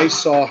my guys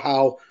saw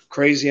how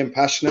crazy and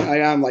passionate I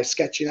am, like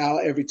sketching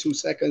out every 2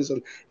 seconds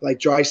and like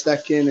dry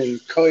stacking and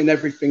cutting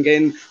everything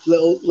in,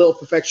 little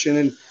perfection.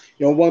 And,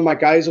 one of my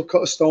guys will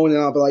cut a stone and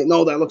I'll be like,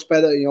 no, that looks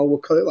better. We'll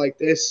cut it like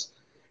this.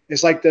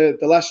 It's like the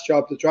last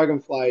job, the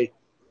Dragonfly,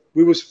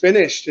 we was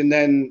finished, and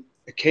then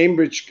a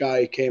Cambridge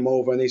guy came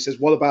over and he says,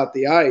 what about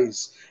the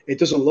eyes? It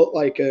doesn't look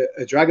like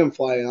a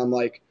dragonfly. And I'm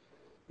like,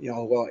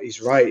 well,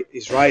 he's right.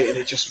 And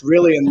it just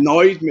really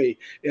annoyed me.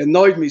 It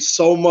annoyed me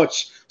so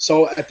much.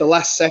 So at the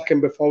last second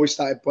before we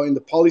started putting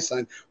the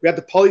polysand, we had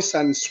the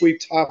polysand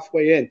swept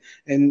halfway in,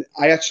 and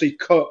I actually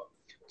cut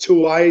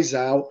 2 eyes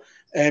out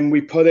and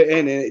we put it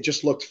in, and it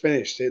just looked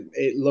finished.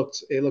 It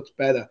looked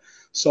better.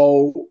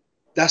 So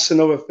that's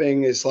another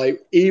thing, is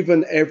like,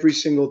 even every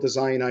single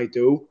design I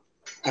do,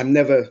 I'm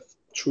never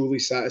truly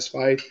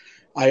satisfied.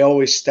 I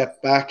always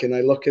step back and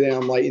I look at it.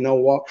 I'm like, you know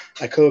what?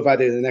 I could have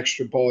added an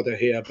extra border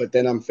here, but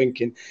then I'm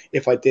thinking,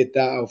 if I did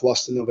that, I've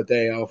lost another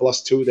day. I've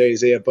lost 2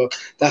 days here. But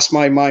that's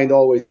my mind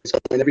always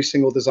in every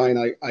single design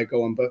I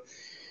go on. But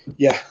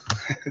yeah,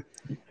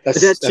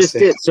 that's just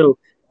it. So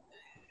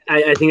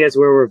I think that's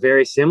where we're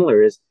very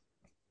similar is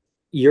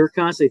you're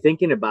constantly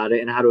thinking about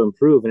it and how to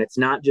improve. And it's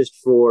not just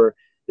for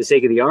the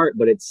sake of the art,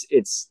 but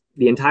it's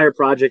the entire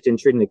project and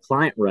treating the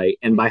client right.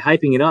 And by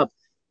hyping it up,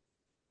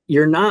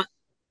 you're not,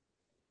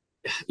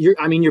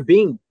 you're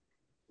being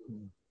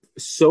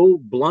so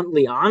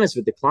bluntly honest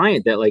with the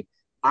client that like,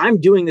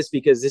 I'm doing this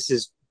because this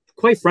is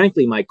quite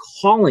frankly my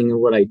calling and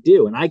what I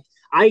do. And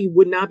I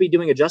would not be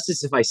doing it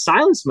justice if I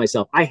silenced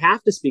myself. I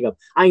have to speak up.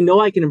 I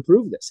know I can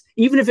improve this,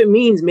 even if it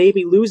means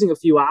maybe losing a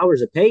few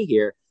hours of pay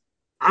here.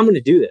 I'm going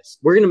to do this.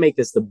 We're going to make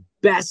this the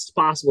best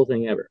possible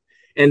thing ever.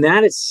 And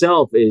that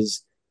itself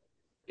is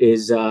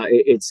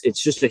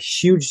it's just a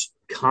huge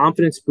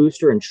confidence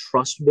booster and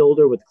trust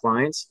builder with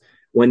clients.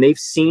 When they've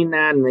seen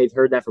that and they've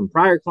heard that from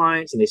prior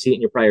clients and they see it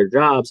in your prior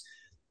jobs,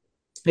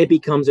 it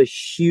becomes a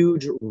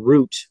huge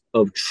root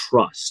of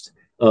trust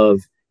of,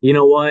 you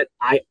know what,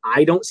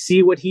 I don't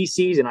see what he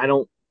sees and I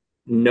don't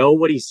know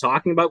what he's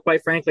talking about,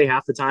 quite frankly.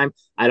 Half the time,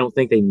 I don't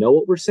think they know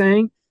what we're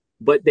saying,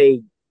 but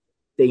they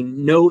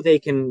know they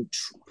can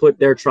put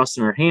their trust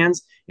in our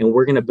hands and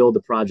we're going to build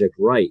the project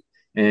right.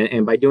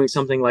 And by doing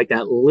something like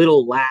that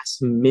little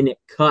last minute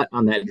cut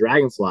on that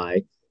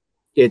dragonfly,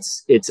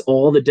 it's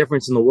all the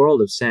difference in the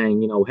world of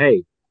saying, you know,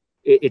 hey,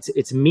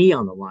 it's me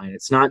on the line.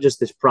 It's not just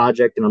this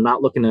project and I'm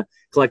not looking to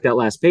collect that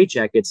last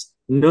paycheck. It's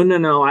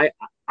no.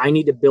 I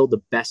need to build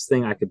the best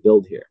thing I could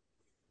build here.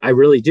 I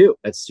really do.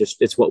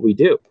 It's what we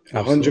do.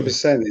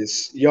 100%.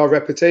 It's your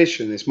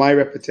reputation. It's my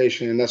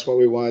reputation. And that's what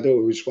we want to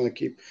do. We just want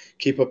to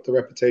keep up the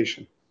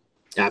reputation.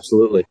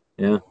 Absolutely.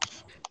 Yeah.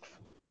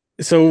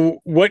 So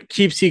what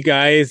keeps you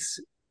guys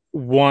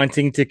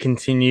wanting to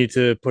continue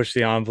to push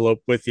the envelope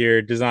with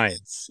your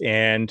designs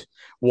and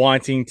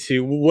wanting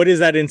to, what is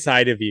that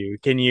inside of you?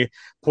 Can you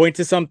point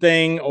to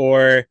something,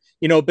 or,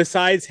 you know,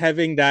 besides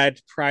having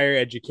that prior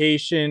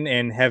education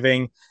and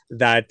having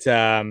that,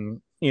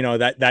 you know,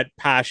 that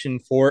passion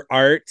for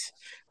art,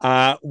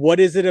 what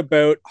is it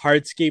about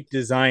hardscape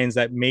designs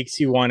that makes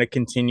you want to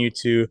continue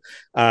to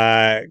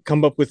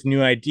come up with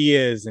new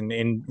ideas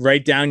and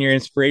write down your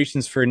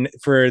inspirations for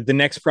the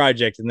next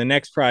project and the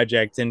next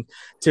project, and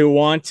to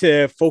want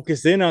to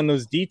focus in on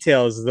those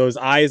details, those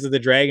eyes of the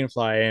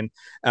dragonfly and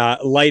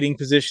lighting,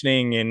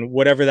 positioning, and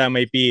whatever that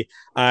might be?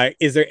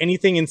 Is there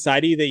anything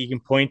inside of you that you can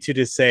point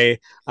to say,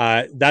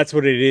 that's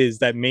what it is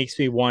that makes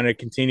me want to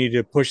continue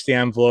to push the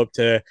envelope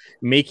to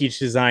make each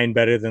design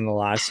better than the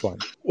last one?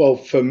 Well,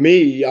 for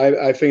me,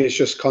 I think it's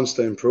just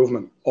constant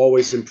improvement,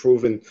 always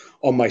improving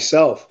on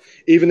myself.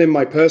 Even in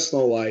my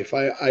personal life,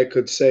 I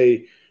could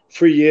say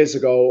 3 years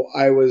ago,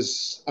 I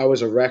was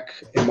a wreck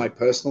in my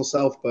personal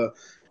self, but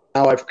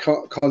now I've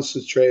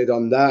concentrated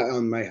on that,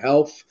 on my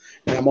health,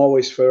 and I'm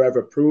always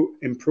forever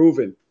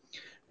improving.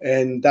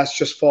 And that's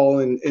just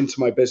fallen into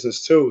my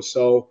business too.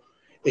 So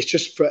it's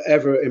just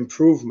forever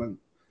improvement.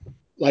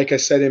 Like I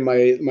said in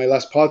my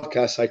last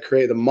podcast, I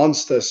created a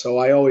monster. So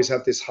I always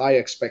have this high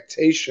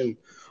expectation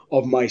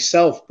of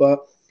myself,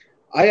 but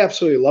I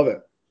absolutely love it.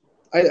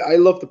 I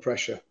love the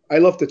pressure. I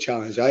love the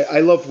challenge. I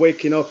love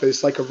waking up.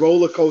 It's like a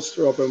roller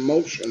coaster of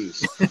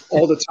emotions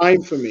all the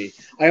time for me.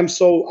 I'm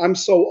so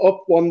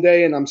up one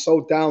day and I'm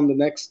so down the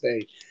next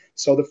day.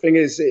 So the thing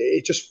is,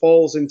 it just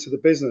falls into the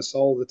business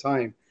all the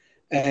time.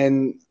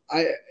 And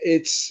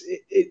it's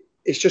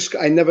just,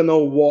 I never know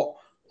what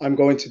I'm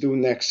going to do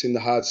next in the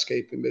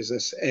hardscaping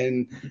business,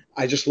 and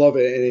I just love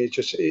it. And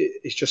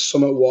it's just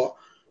something what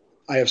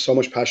I have so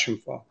much passion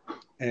for,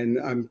 and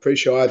I'm pretty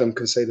sure Adam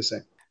can say the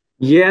same.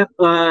 Yeah,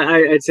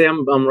 I'd say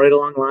I'm right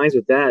along the lines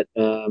with that.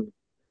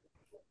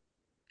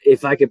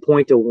 If I could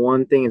point to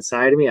one thing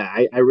inside of me,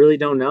 I really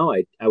don't know.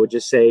 I would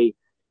just say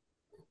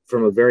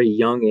from a very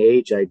young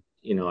age, I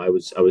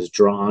was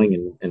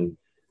drawing and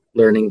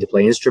learning to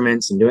play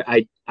instruments and doing.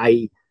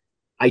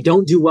 I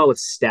don't do well with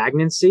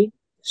stagnancy.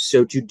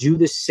 So to do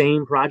the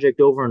same project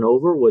over and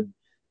over would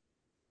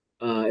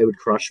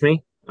crush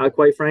me.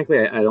 Quite frankly,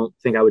 I don't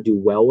think I would do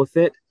well with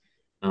it.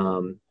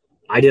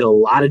 I did a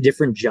lot of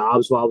different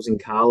jobs while I was in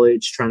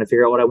college, trying to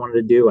figure out what I wanted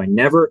to do. I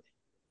never,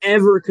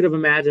 ever could have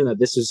imagined that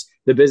this is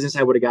the business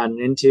I would have gotten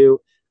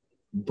into,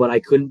 but I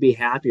couldn't be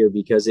happier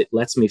because it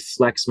lets me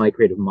flex my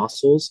creative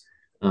muscles.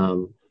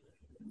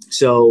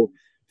 So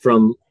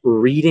from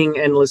reading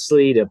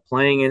endlessly to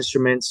playing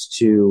instruments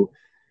to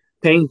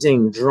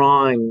painting,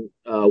 drawing,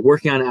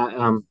 working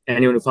on,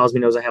 anyone who follows me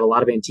knows I have a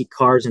lot of antique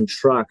cars and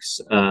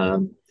trucks.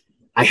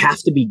 I have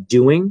to be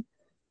doing,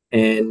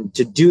 and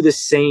to do the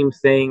same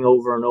thing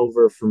over and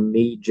over for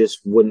me just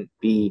wouldn't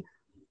be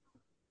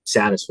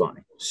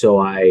satisfying. So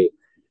I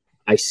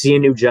see a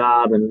new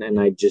job and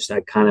I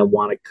kind of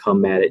want to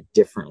come at it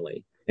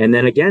differently. And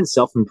then again,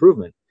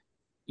 self-improvement.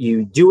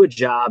 You do a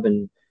job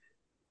and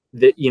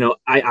that,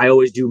 I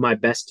always do my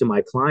best to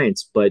my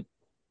clients, but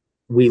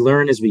we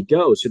learn as we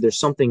go. So there's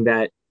something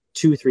that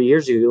 2-3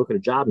 years ago, you look at a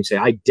job and you say,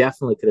 I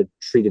definitely could have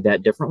treated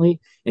that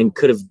differently and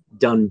could have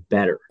done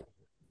better,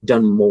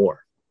 done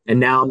more. And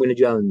now I'm going to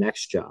do that on the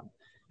next job.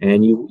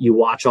 And you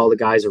watch all the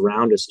guys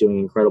around us doing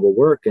incredible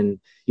work, and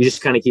you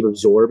just kind of keep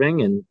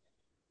absorbing and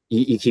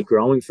you keep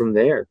growing from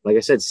there. Like I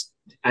said,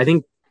 I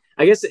think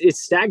I guess it's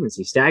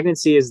stagnancy.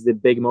 Stagnancy is the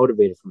big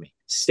motivator for me.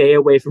 Stay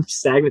away from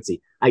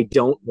stagnancy. I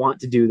don't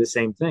want to do the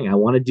same thing. I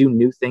want to do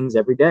new things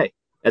every day.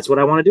 That's what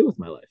I want to do with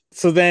my life.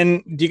 So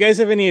then, do you guys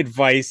have any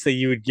advice that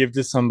you would give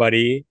to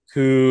somebody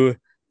who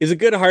is a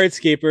good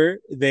hardscaper?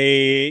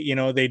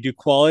 They do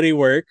quality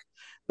work,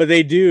 but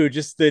they do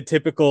just the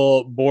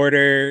typical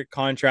border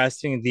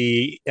contrasting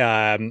the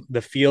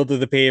field of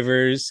the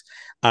pavers,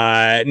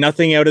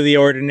 nothing out of the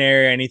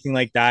ordinary, anything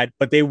like that.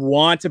 But they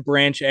want to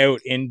branch out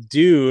and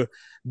do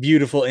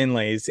beautiful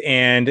inlays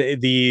and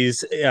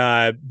these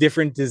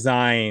different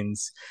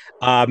designs.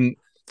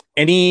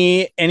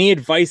 Any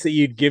advice that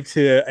you'd give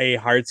to a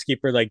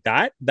hardscaper like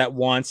that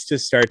wants to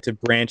start to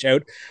branch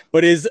out,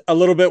 but is a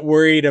little bit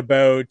worried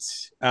about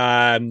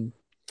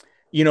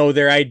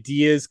their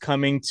ideas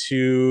coming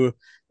to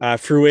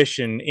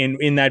fruition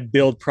in that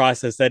build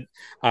process, that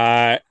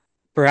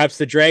perhaps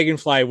the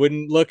dragonfly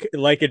wouldn't look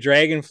like a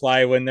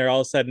dragonfly when they're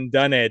all said and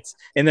done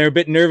and they're a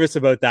bit nervous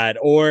about that,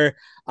 or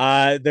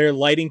their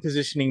lighting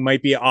positioning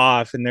might be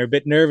off and they're a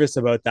bit nervous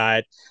about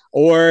that,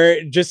 or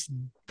just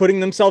putting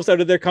themselves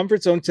out of their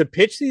comfort zone to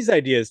pitch these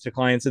ideas to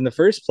clients in the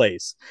first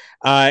place.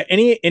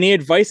 Any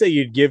advice that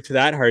you'd give to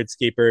that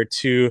hardscaper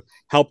to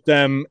help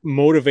them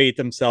motivate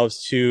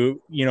themselves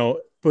to,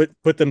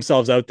 put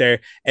themselves out there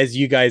as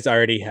you guys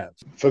already have?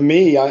 For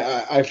me,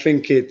 I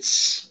think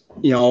it's,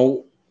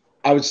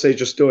 I would say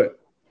just do it.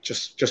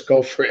 Just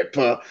go for it.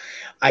 But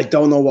I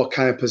don't know what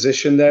kind of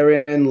position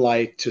they're in,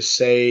 like to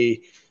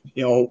say,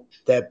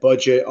 their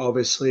budget,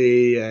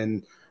 obviously,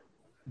 and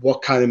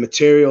what kind of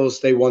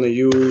materials they want to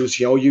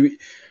use.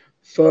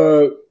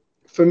 For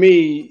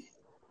me,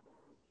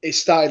 it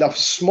started off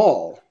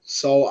small.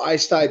 So I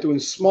started doing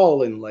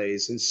small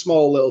inlays and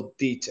small little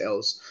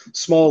details,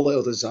 small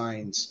little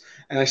designs.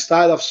 And I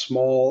started off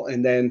small,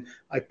 and then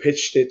I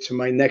pitched it to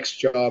my next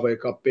job.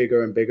 It got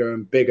bigger and bigger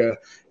and bigger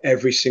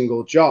every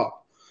single job.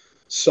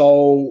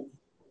 So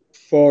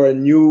for a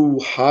new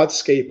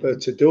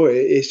hardscaper to do it,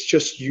 it's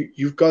just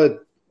you've got to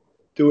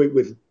do it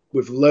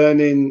with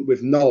learning,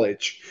 with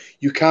knowledge.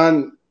 You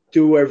can't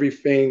do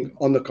everything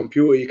on the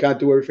computer. You can't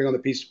do everything on a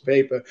piece of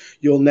paper.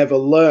 You'll never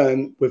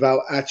learn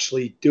without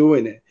actually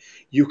doing it.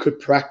 You could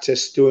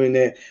practice doing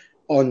it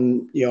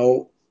on,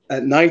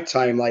 at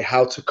nighttime, like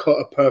how to cut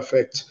a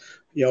perfect,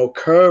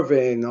 curve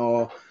in,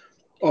 or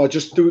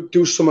just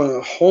do some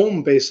at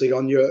home, basically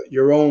on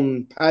your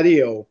own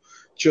patio,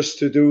 just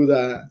to do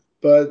that.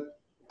 But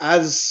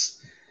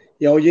as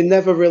you're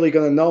never really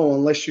going to know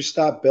unless you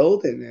start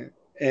building it.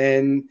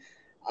 And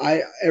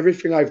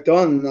everything I've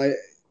done,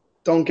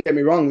 don't get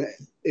me wrong,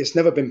 it's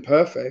never been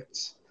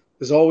perfect.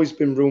 There's always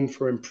been room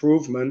for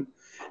improvement,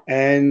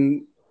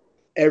 and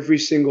every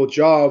single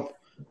job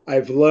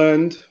I've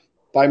learned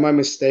by my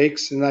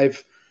mistakes, and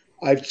I've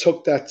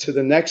took that to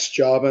the next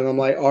job, and I'm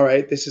like, all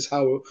right, this is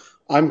how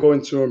I'm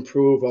going to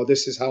improve, or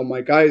this is how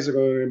my guys are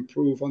going to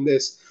improve on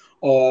this,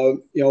 or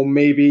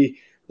maybe,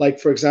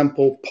 like, for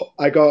example,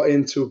 I got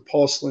into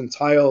porcelain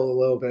tile a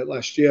little bit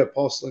last year,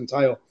 porcelain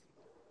tile.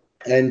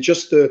 And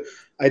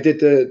I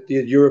did the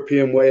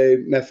European way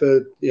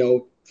method,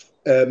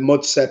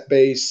 mud set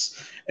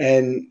base.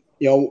 And,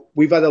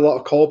 we've had a lot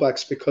of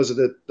callbacks because of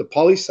the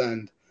poly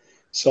sand.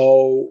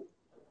 So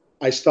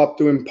I stopped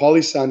doing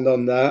poly sand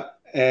on that,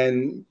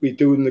 and we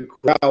doing the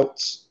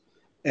grouts.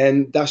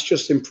 And that's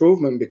just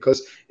improvement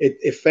because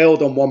it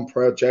failed on one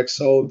project.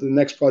 So the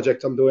next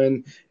project I'm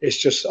doing is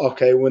just,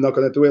 okay, we're not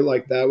going to do it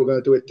like that. We're going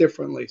to do it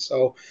differently.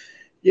 So,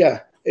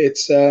 yeah,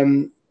 it's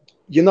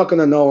you're not going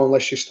to know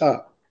unless you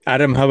start.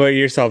 Adam, how about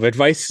yourself?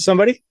 Advice to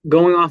somebody?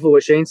 Going off of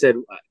what Shane said,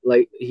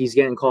 like he's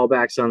getting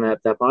callbacks on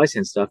that body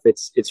stuff.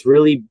 It's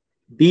really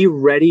be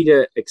ready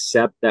to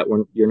accept that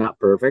you're not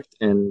perfect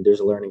and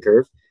there's a learning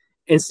curve,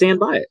 and stand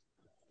by it.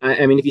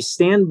 I mean, if you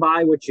stand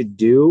by what you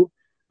do,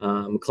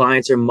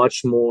 clients are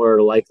much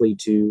more likely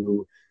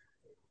to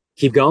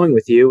keep going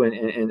with you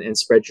and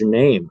spread your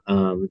name.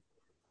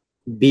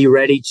 Be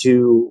ready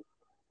to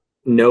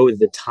know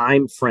the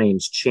time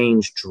frames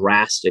change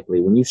drastically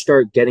when you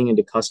start getting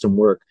into custom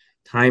work.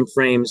 Time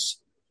frames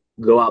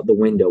go out the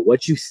window.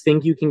 What you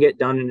think you can get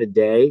done in a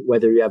day,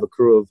 whether you have a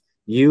crew of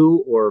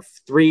you or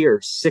 3 or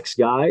 6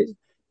 guys,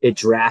 it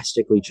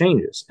drastically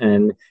changes.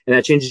 And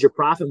that changes your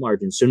profit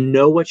margin. So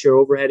know what your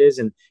overhead is,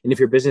 and if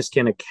your business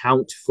can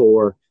account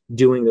for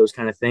doing those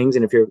kind of things,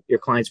 and if your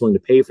client's willing to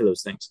pay for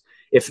those things.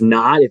 If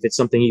not, if it's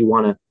something you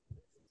want to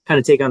kind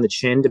of take on the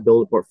chin to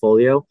build a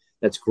portfolio,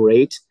 that's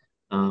great.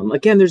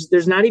 Again,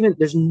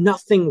 there's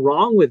nothing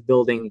wrong with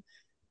building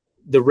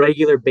the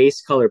regular base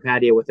color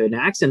patio with an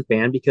accent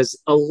band, because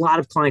a lot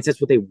of clients,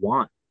 that's what they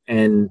want.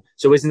 And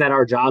so isn't that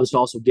our job, is to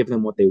also give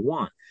them what they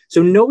want?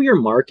 So know your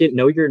market,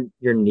 know your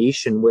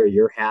niche and where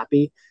you're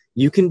happy.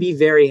 You can be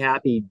very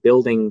happy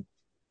building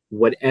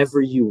whatever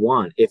you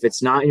want. If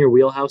it's not in your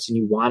wheelhouse and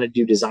you want to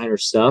do designer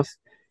stuff,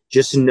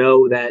 just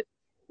know that,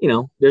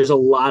 there's a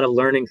lot of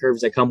learning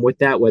curves that come with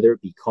that, whether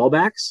it be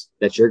callbacks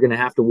that you're going to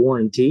have to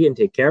warranty and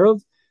take care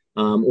of,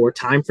 or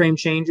time frame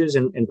changes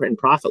and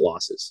profit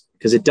losses,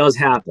 because it does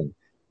happen.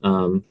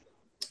 So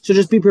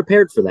just be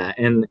prepared for that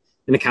and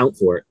account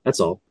for it. That's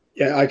all.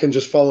 Yeah, I can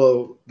just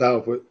follow that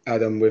up with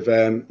Adam with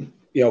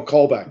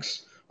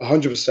callbacks,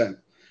 100%.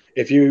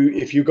 If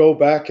you go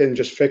back and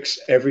just fix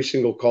every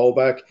single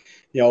callback,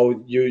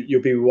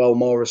 you'll be well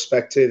more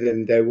respected,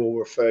 and they will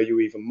refer you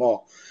even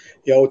more.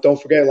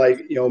 Don't forget,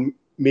 like,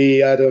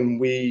 me, Adam,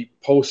 we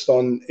post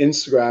on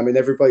Instagram, and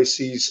everybody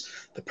sees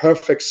the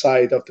perfect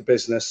side of the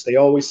business. They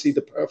always see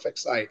the perfect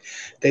side.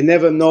 They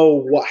never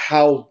know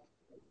how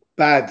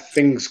bad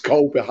things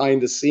go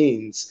behind the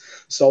scenes.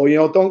 So,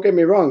 don't get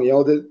me wrong,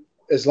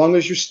 as long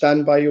as you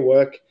stand by your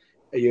work,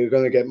 you're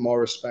going to get more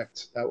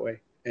respect that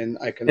way. And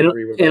I can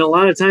agree with And that. a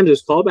lot of times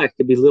those callbacks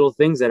could be little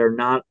things that are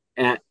not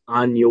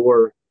on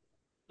your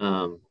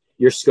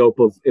scope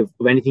of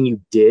anything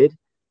you did,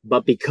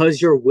 but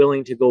because you're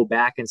willing to go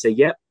back and say,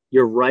 yep,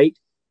 you're right,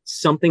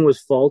 something was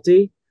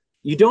faulty,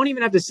 you don't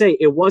even have to say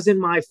it wasn't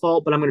my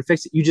fault, but I'm going to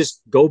fix it. You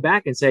just go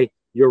back and say,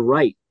 you're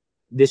right,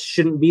 this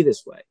shouldn't be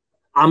this way,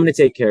 I'm going to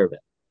take care of it.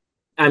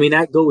 I mean,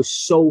 that goes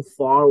so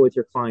far with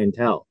your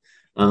clientele.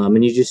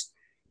 And you just,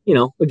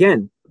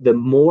 again, the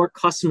more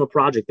custom a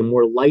project, the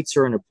more lights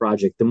are in a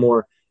project, the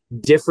more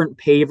different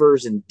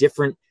pavers and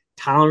different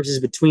tolerances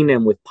between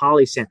them with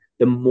polysand,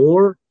 the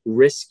more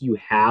risk you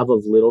have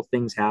of little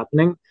things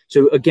happening.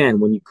 So again,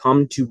 when you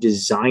come to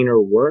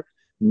designer work,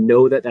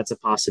 know that that's a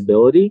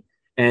possibility,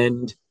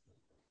 and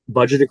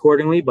budget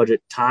accordingly,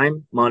 budget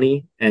time,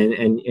 money,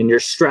 and your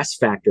stress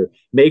factor.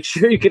 Make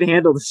sure you can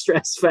handle the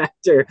stress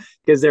factor,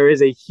 because there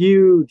is a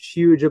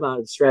huge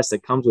amount of stress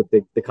that comes with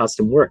the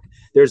custom work.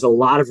 There's a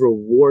lot of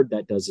reward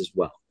that does as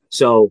well.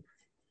 So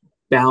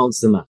balance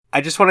them out.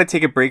 I just want to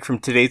take a break from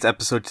today's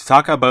episode to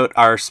talk about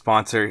our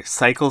sponsor,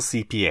 Cycle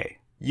CPA.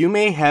 You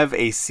may have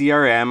a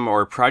CRM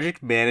or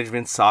project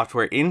management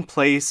software in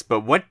place,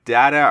 but what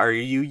data are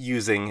you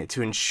using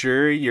to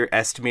ensure your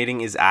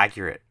estimating is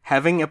accurate?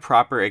 Having a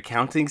proper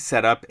accounting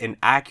setup and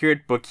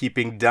accurate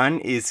bookkeeping done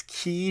is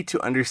key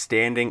to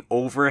understanding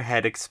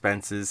overhead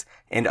expenses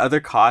and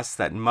other costs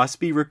that must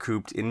be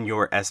recouped in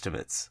your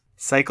estimates.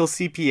 Cycle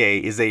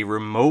CPA is a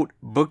remote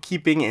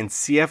bookkeeping and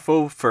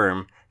CFO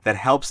firm that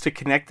helps to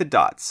connect the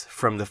dots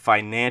from the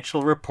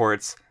financial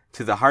reports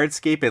to the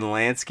hardscape and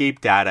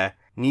landscape data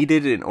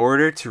needed in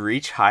order to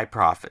reach high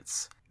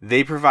profits.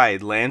 They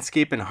provide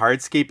landscape and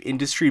hardscape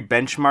industry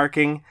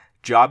benchmarking,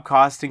 job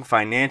costing,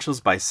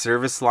 financials by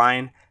service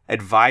line,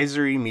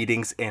 advisory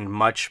meetings, and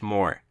much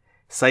more.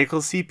 Cycle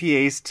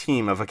CPA's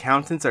team of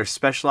accountants are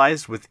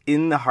specialized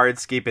within the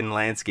hardscape and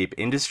landscape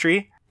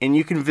industry, and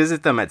you can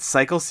visit them at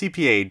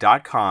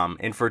cyclecpa.com,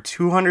 and for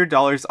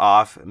 $200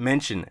 off,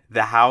 mention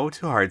the How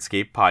to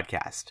Hardscape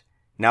podcast.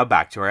 Now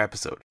back to our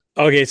episode.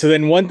 Okay, so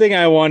then one thing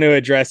I want to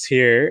address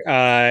here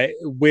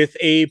with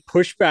a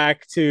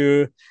pushback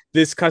to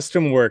this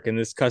custom work and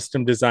this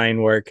custom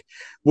design work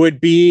would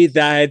be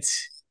that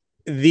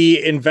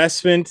the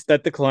investment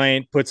that the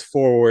client puts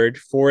forward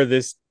for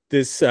this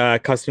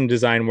custom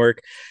design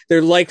work,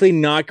 they're likely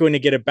not going to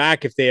get it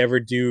back if they ever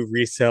do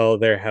resell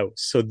their house.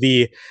 So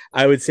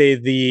I would say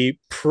the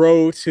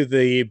pro to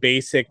the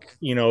basic,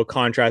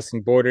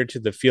 contrasting border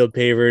to the field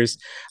pavers,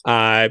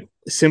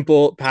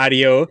 simple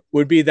patio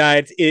would be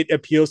that it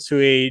appeals to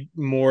a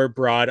more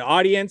broad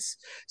audience,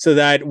 so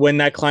that when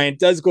that client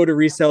does go to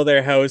resell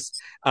their house,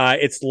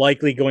 it's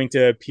likely going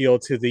to appeal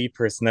to the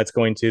person that's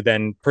going to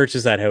then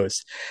purchase that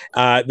house.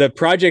 The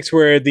projects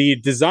where the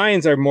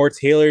designs are more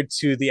tailored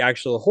to the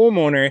actual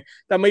homeowner,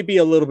 that might be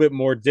a little bit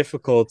more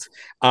difficult.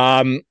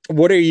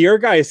 What are your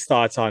guys'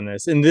 thoughts on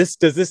this? And does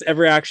this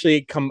ever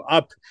actually come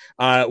up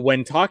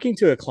when talking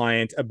to a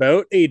client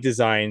about a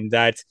design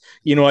that,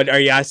 are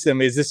you ask them,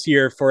 is this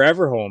your forever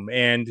home?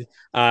 And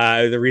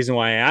the reason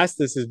why I asked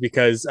this is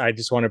because I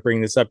just want to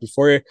bring this up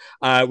before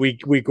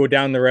we go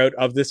down the route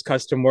of this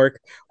custom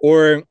work,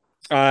 or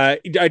I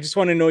just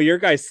want to know your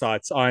guys'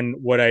 thoughts on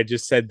what I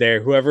just said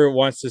there. Whoever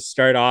wants to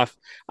start off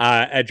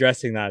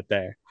addressing that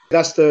there.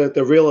 That's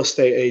the real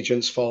estate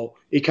agent's fault.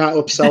 He can't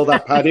upsell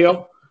that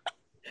patio.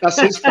 That's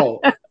his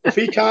fault. If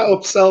he can't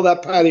upsell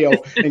that patio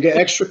and get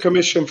extra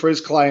commission for his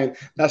client,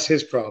 that's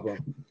his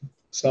problem.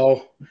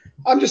 So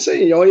I'm just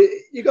saying,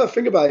 you got to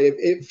think about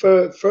it.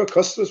 For a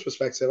customer's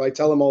perspective, I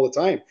tell them all the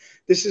time,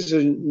 this is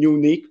a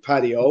unique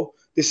patio.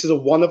 This is a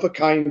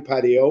one-of-a-kind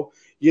patio.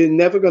 You're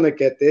never going to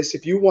get this.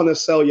 If you want to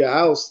sell your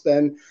house,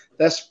 then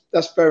that's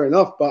fair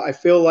enough. But I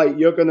feel like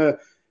you're going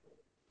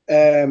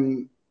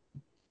to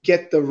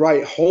get the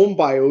right home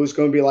buyer who's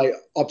going to be like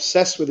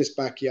obsessed with this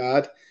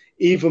backyard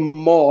even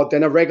more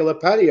than a regular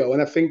patio.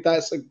 And I think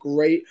that's a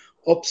great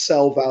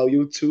upsell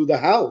value to the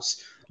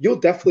house. You'll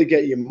definitely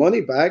get your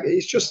money back.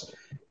 It's just,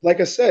 like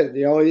I said,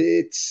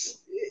 it's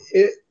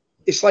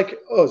like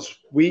us.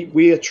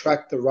 We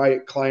attract the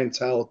right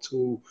clientele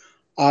to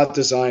our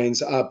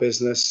designs, our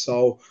business.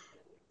 So,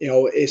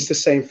 it's the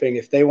same thing.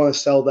 If they want to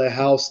sell their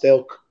house,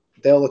 they'll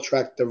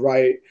attract the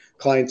right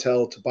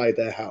clientele to buy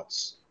their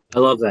house. I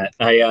love that.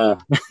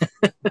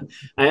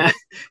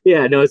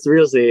 It's the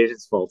real estate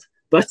agent's fault.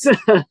 But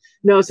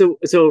no, so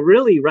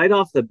really right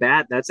off the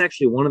bat, that's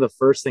actually one of the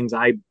first things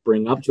I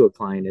bring up to a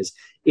client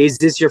is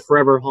this your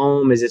forever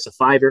home? Is this a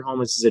 5-year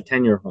home? Is this a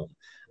 10-year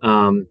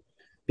home?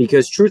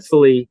 Because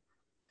truthfully,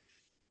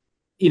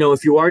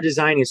 if you are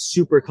designing a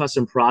super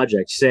custom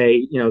project,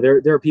 say,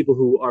 there are people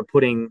who are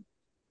putting,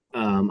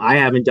 I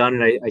haven't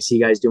done it. I see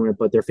guys doing it,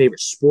 but their favorite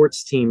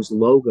sports teams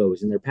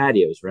logos in their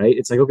patios, right?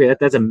 It's like, okay,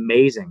 that's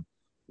amazing.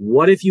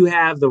 What if you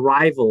have the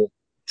rival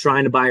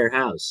trying to buy your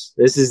house?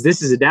 This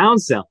is a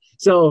downsell.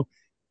 So,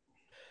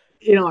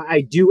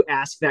 I do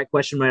ask that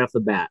question right off the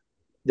bat.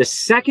 The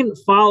second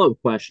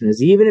follow-up question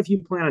is, even if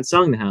you plan on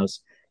selling the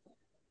house,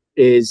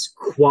 is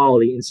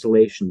quality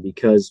installation,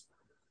 because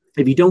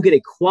if you don't get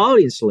a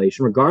quality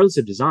installation, regardless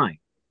of design,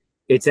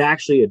 it's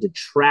actually a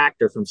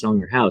detractor from selling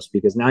your house,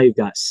 because now you've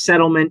got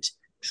settlement,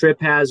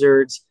 trip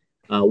hazards,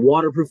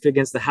 waterproofed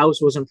against the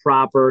house wasn't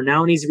proper.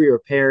 Now it needs to be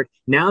repaired.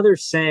 Now they're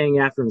saying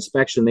after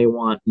inspection they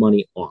want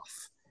money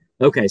off.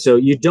 Okay, so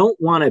you don't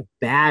want a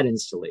bad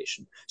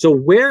installation. So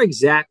where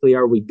exactly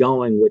are we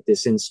going with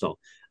this install?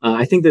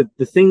 I think that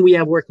the thing we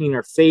have working in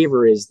our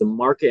favor is the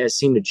market has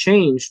seemed to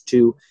change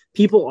to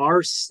people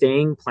are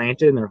staying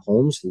planted in their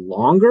homes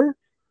longer.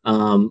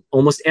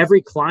 Almost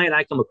every client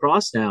I come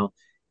across now,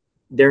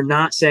 they're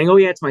not saying, oh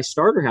yeah, it's my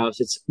starter house.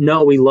 It's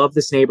no, we love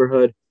this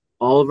neighborhood.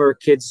 All of our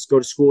kids go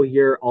to school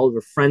here. All of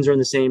our friends are in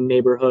the same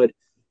neighborhood.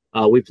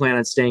 We plan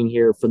on staying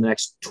here for the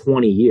next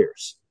 20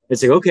 years.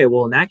 It's like, okay,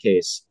 well, in that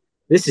case,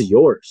 this is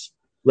yours.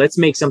 Let's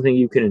make something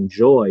you can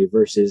enjoy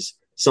versus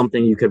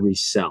something you could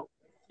resell,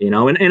 and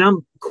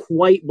I'm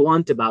quite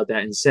blunt about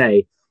that and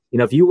say,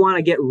 if you want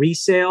to get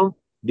resale,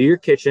 do your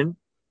kitchen,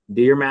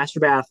 do your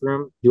master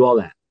bathroom, do all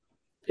that.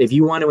 If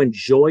you want to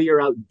enjoy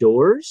your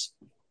outdoors,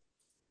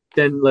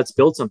 then let's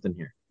build something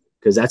here,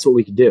 because that's what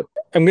we could do.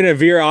 I'm going to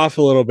veer off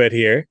a little bit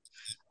here.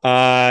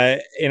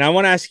 And I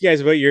want to ask you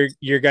guys about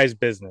your guys'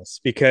 business,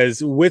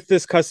 because with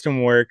this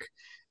custom work,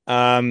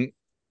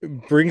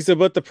 brings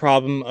about the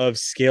problem of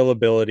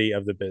scalability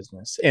of the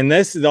business. And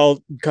this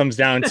all comes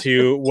down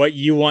to what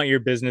you want your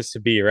business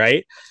to be,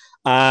 right?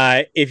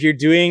 If you're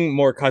doing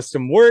more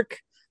custom work,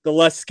 the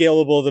less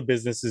scalable the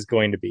business is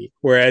going to be.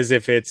 Whereas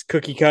if it's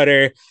cookie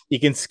cutter,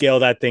 you can scale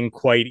that thing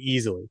quite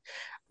easily.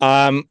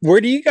 Where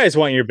do you guys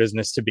want your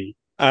business to be?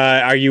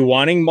 Are you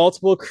wanting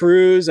multiple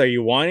crews? Are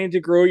you wanting to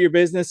grow your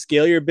business,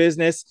 scale your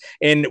business?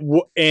 And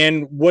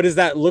what does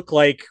that look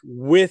like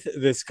with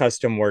this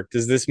custom work?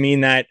 Does this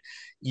mean that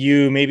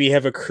you maybe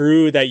have a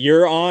crew that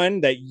you're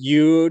on, that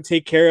you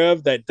take care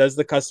of, that does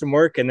the custom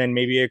work, and then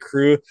maybe a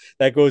crew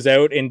that goes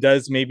out and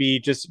does maybe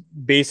just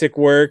basic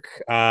work?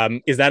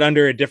 Is that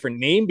under a different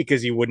name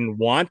because you wouldn't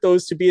want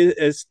those to be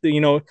as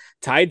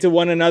tied to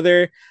one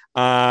another?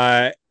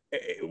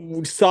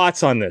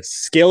 Thoughts on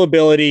this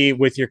scalability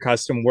with your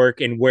custom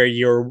work and where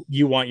you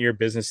want your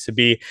business to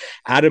be.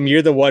 Adam,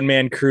 you're the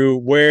one-man crew.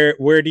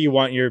 Where do you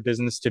want your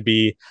business to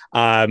be?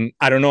 I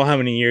don't know how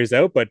many years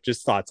out, but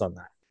just thoughts on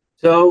that.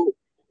 So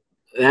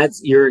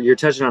that's you're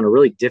touching on a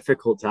really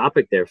difficult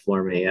topic there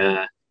for me.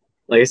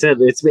 Like I said,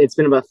 it's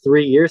been about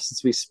 3 years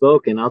since we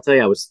spoke, and I'll tell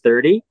you, I was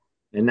 30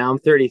 and now I'm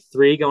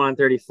 33 going on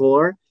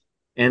 34.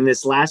 And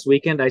this last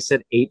weekend I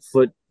set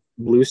 8-foot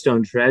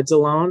bluestone treads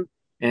alone,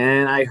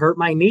 and I hurt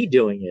my knee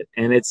doing it.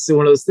 And it's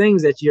one of those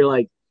things that you're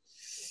like,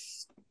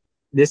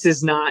 this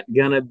is not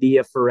going to be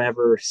a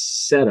forever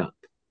setup,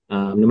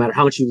 no matter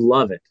how much you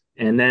love it.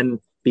 And then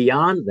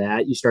beyond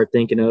that, you start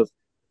thinking of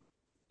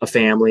a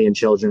family and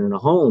children and a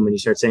home, and you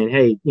start saying,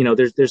 hey,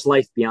 there's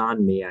life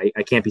beyond me.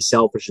 I can't be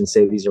selfish and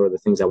say these are the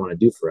things I want to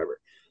do forever.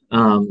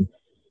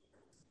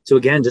 So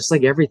again, just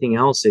like everything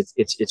else,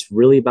 it's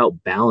really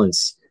about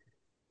balance.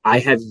 I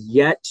have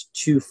yet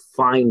to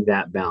find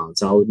that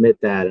balance. I'll admit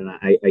that. And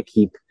I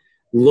keep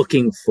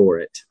looking for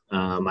it.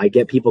 I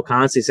get people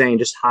constantly saying,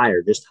 just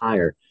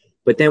hire.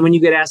 But then when you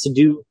get asked to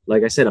do,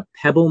 like I said, a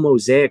pebble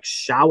mosaic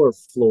shower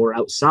floor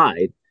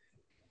outside,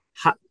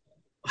 how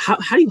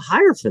do you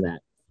hire for that?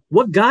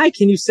 What guy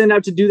can you send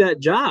out to do that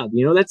job?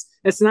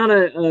 That's not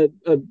a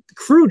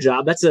crew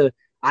job. That's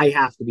I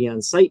have to be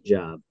on site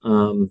job.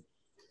 And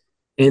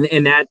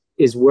that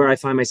is where I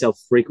find myself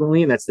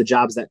frequently. And that's the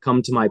jobs that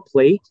come to my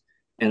plate.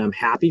 And I'm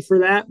happy for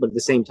that. But at the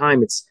same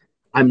time,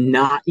 I'm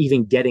not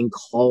even getting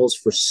calls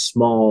for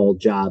small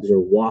jobs or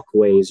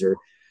walkways or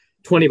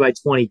 20 by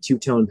 20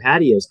 two-tone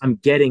patios. I'm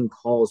getting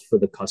calls for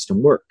the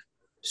custom work.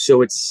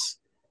 So it's,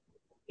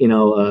 you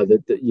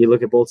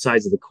look at both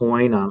sides of the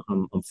coin.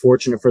 I'm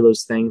fortunate for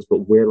those things,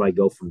 but where do I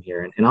go from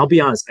here? And I'll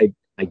be honest,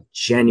 I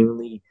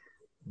genuinely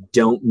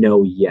don't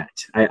know yet.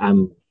 But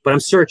I'm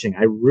searching.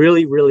 I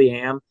really, really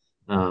am.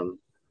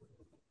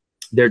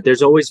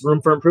 There's always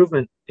room for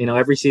improvement.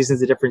 Every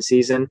season's a different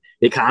season.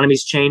 The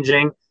economy's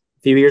changing.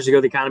 A few years ago,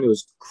 the economy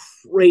was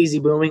crazy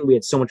booming. We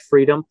had so much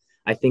freedom.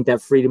 I think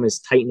that freedom is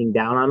tightening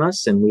down on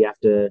us, and we have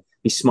to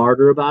be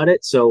smarter about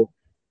it. So,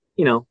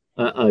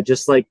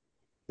 just like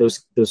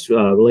those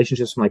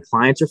relationships with my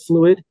clients are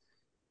fluid,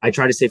 I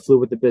try to stay fluid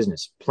with the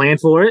business. Plan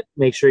for it.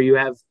 Make sure you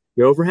have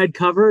your overhead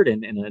covered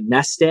and a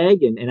nest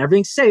egg and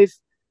everything's safe.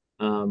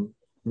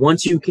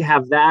 Once you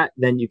have that,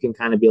 then you can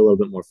kind of be a little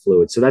bit more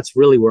fluid. So that's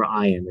really where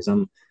I am.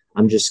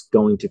 I'm just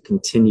going to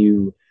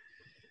continue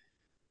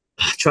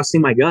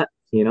trusting my gut,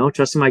 and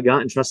trusting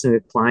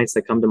the clients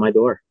that come to my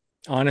door.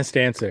 Honest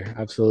answer.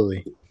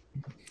 Absolutely.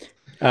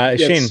 Yeah,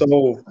 Shane.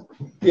 So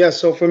Yeah,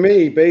 so for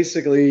me,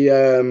 basically,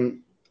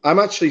 I'm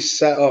actually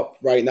set up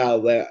right now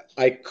that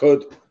I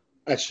could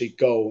actually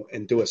go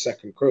and do a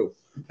second crew.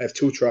 I have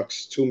two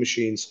trucks, two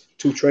machines,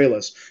 two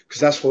trailers,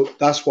 because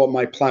that's what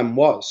my plan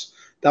was.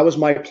 That was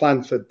my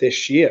plan for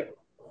this year.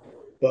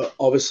 But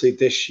obviously,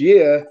 this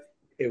year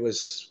it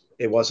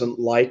wasn't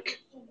like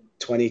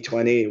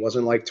 2020. It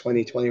wasn't like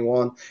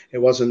 2021. It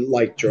wasn't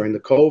like during the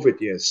COVID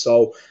years.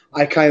 So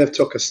I kind of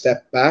took a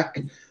step back.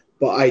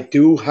 But I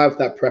do have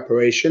that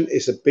preparation.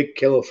 It's a big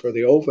killer for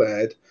the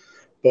overhead,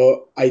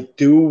 but I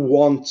do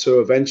want to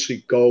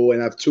eventually go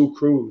and have two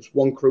crews,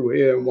 one crew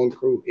here and one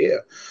crew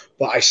here.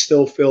 But I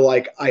still feel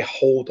like I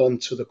hold on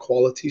to the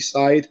quality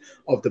side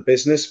of the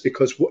business,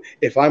 because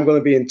if I'm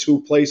going to be in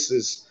two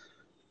places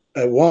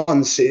at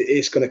once,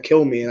 it's going to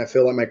kill me, and I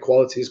feel like my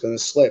quality is going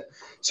to slip.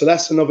 So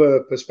that's another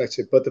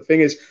perspective. But the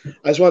thing is,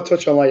 I just want to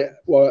touch on like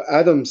what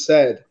Adam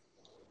said.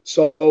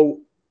 So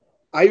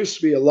I used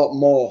to be a lot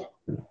more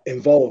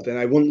involved, and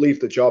I wouldn't leave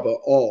the job at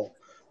all.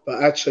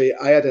 But actually,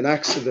 I had an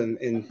accident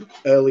in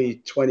early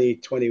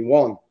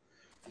 2021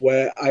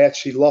 where I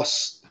actually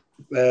lost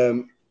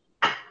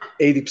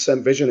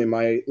 80% vision in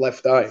my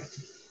left eye.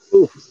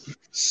 Ooh.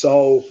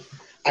 So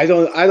I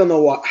don't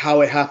know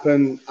how it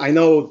happened. I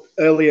know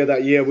earlier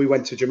that year we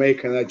went to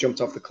Jamaica and I jumped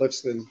off the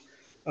cliffs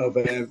of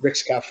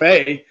Rick's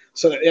Cafe.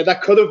 So yeah,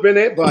 that could have been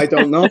it, but I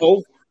don't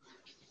know.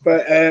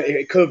 But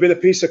it could have been a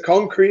piece of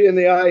concrete in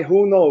the eye.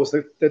 Who knows?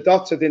 The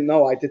doctor didn't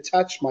know. I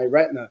detached my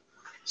retina,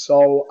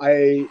 so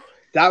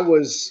that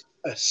was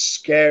a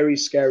scary,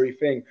 scary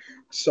thing.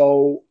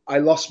 So I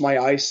lost my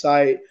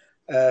eyesight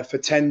for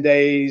 10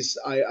 days.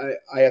 I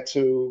had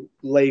to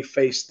lay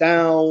face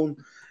down,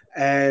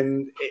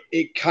 and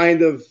it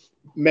kind of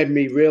made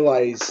me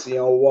realize, you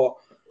know what,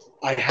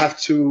 I have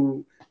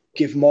to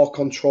give more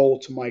control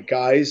to my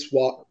guys.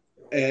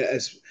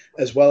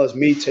 As well as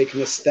me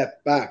taking a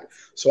step back.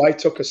 So I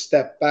took a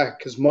step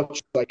back as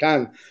much as I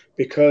can,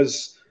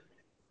 because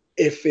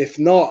if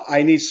not,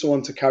 I need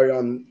someone to carry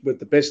on with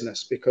the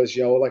business, because,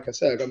 you know, like I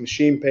said, I got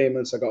machine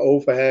payments, I got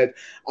overhead.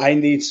 I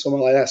need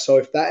someone like that. So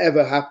if that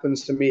ever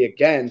happens to me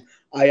again,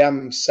 I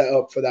am set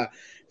up for that.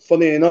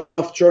 Funny enough,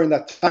 during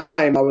that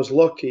time, I was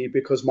lucky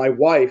because my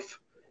wife,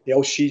 you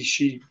know,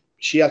 she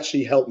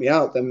actually helped me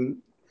out.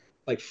 Then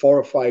like 4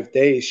 or 5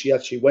 days, she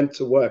actually went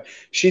to work.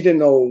 She didn't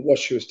know what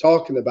she was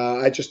talking about.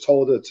 I just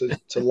told her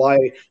to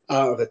lie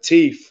out of her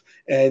teeth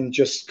and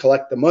just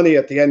collect the money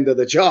at the end of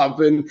the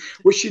job, and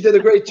which she did a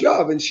great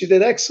job, and she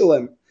did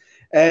excellent.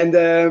 And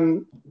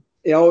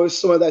you know, it was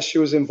some of that she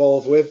was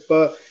involved with.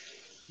 But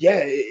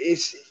yeah,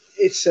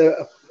 it's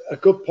a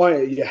good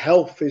point. Your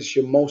health is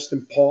your most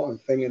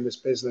important thing in this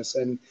business,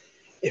 and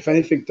if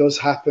anything does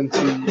happen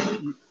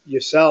to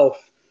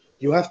yourself,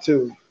 you have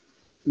to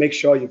make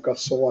sure you've got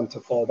someone to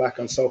fall back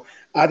on. So,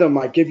 Adam,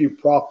 I give you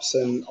props,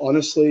 and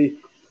honestly,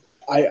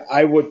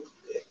 I would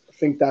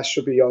think that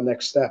should be your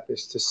next step,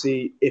 is to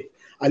see if,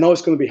 I know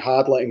it's going to be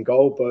hard letting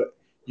go, but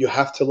you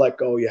have to let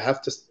go. You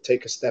have to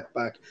take a step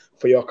back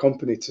for your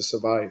company to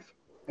survive.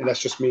 And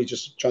that's just me,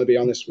 just trying to be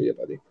honest with you,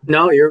 buddy.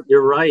 No,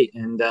 you're right.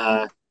 And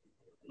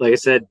like I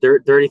said,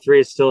 33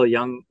 is still a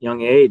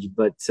young age,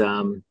 but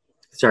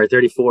sorry,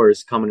 34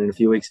 is coming in a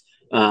few weeks.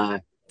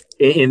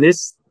 In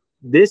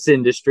this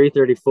industry,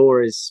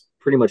 34 is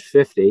pretty much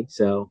 50,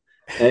 so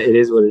it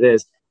is what it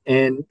is.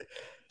 And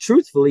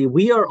truthfully,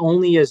 we are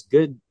only as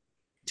good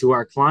to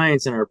our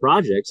clients and our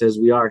projects as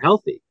we are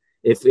healthy.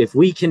 If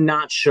we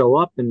cannot show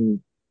up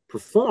and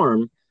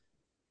perform,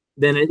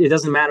 then it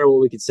doesn't matter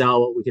what we could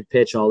sell, what we could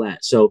pitch, all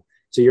that. So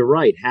you're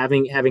right.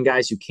 Having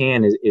guys who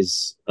can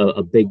is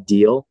a big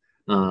deal.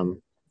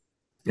 And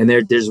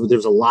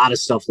there's a lot of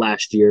stuff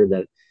last year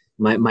that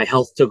my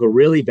health took a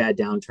really bad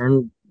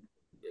downturn.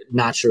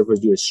 Not sure if it was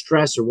due to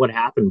stress or what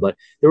happened, but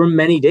there were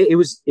many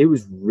days it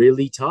was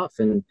really tough.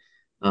 And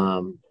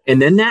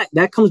then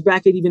that comes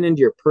back even into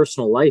your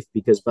personal life,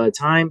 because by the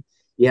time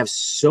you have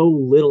so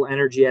little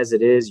energy as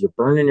it is, you're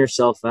burning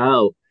yourself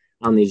out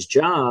on these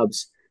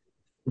jobs.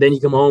 Then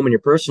you come home in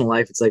your personal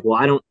life, it's like,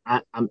 well,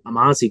 I'm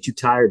honestly too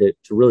tired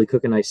to really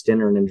cook a nice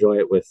dinner and enjoy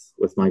it with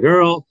my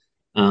girl.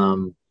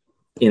 You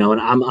know,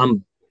 and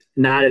I'm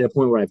not at a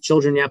point where I have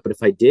children yet, but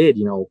if I did,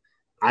 you know,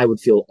 I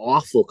would feel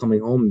awful coming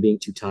home and being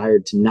too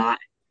tired to not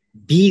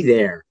be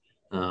there.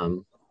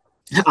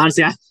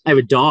 Honestly, I have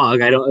a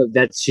dog.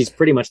 She's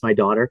pretty much my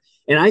daughter.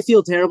 And I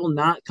feel terrible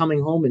not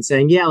coming home and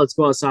saying, yeah, let's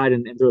go outside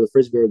and throw the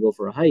frisbee or go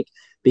for a hike,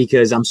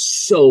 because I'm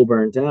so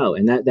burnt out,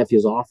 and that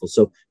feels awful.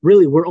 So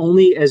really, we're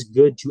only as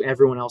good to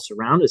everyone else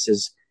around us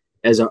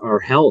as our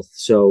health.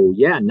 So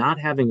yeah, not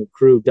having a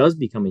crew does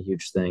become a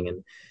huge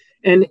thing.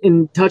 And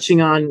in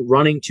touching on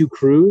running two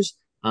crews,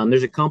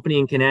 there's a company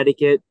in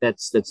Connecticut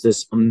that's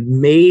this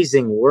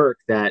amazing work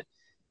that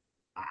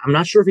I'm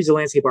not sure if he's a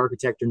landscape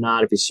architect or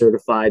not, if he's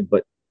certified,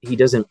 but he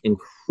does an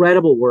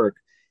incredible work.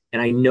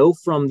 And I know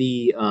from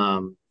the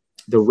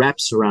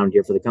reps around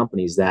here for the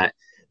companies that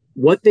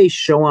what they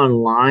show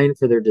online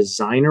for their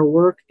designer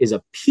work is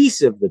a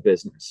piece of the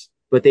business,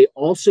 but they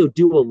also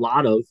do a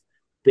lot of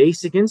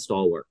basic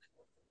install work.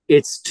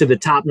 It's to the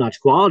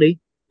top-notch quality,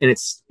 and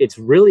it's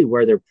really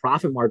where their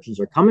profit margins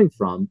are coming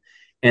from.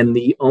 And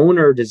the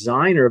owner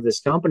designer of this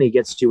company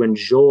gets to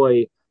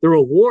enjoy the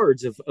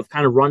rewards of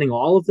kind of running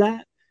all of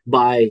that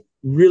by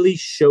really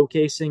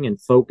showcasing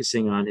and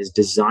focusing on his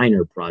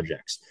designer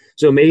projects.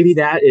 So maybe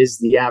that is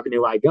the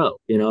avenue I go.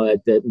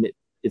 That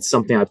it's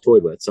something I've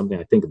toyed with, something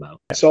I think about.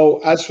 So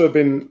as for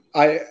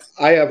I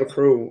have a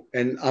crew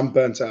and I'm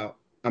burnt out.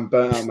 I'm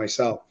burnt out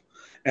myself,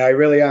 and I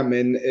really am.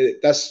 And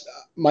that's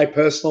my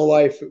personal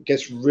life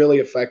gets really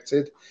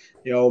affected.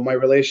 My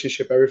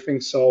relationship, everything.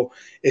 So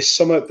it's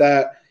something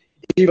that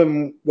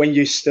even when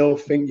you still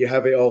think you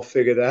have it all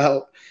figured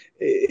out,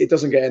 it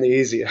doesn't get any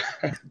easier.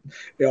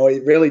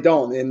 It really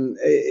don't. And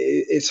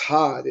it's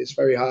hard. It's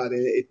very hard.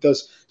 And it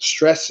does.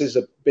 Stress is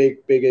a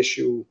big, big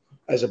issue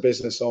as a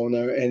business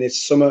owner. And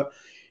it's some,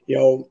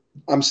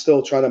 I'm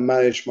still trying to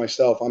manage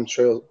myself. I'm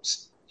trying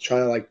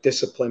to like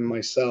discipline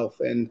myself.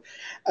 And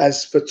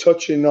as for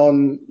touching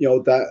on,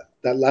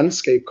 that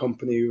landscape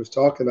company you was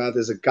talking about,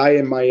 there's a guy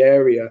in my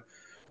area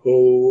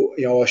who,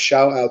 a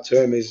shout out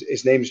to him.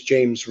 His name's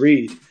James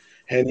Reed.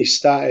 And he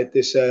started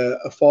this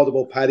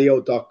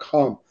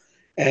affordablepatio.com.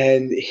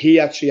 And he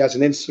actually has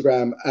an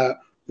Instagram at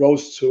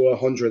Rose to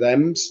 100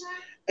 M's.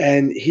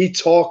 And he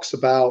talks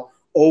about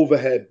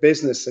overhead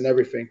business and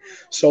everything.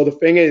 So the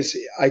thing is,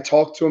 I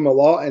talk to him a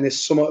lot, and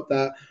it's somewhat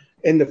that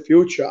in the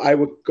future, I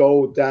would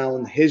go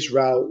down his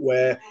route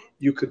where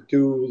you could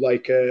do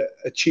like a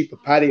cheaper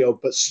patio,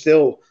 but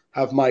still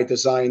have my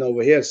design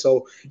over here.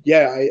 So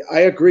yeah,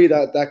 I agree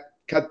that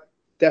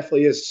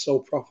definitely is so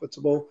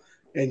profitable.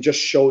 And just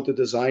show the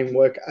design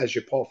work as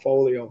your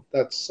portfolio.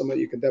 That's something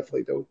you can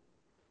definitely do.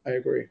 I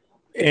agree.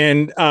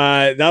 And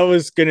that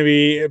was going to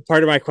be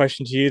part of my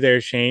question to you there,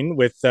 Shane,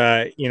 with,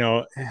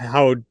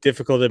 how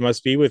difficult it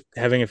must be with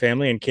having a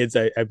family and kids.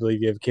 I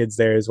believe you have kids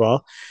there as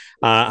well.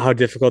 How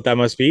difficult that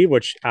must be,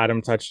 which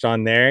Adam touched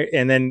on there.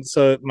 And then,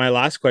 so my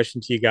last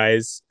question to you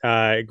guys,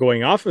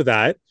 going off of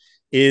that,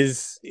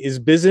 is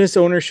business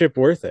ownership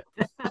worth it?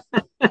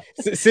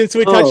 Since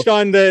we touched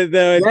on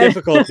the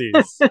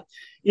difficulties.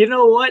 You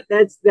know what?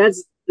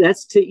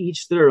 That's to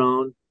each their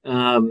own.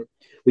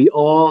 We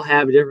all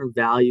have different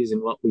values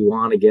and what we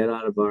want to get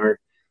out of our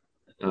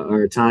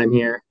time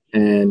here.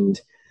 And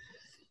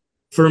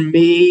for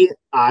me,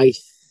 I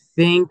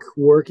think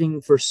working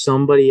for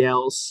somebody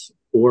else,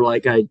 or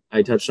like I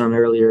touched on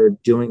earlier,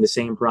 doing the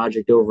same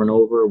project over and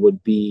over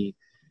would be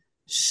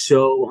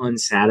so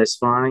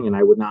unsatisfying, and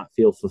I would not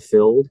feel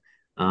fulfilled.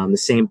 The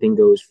same thing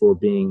goes for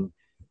being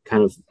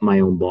kind of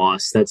my own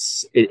boss.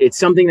 It's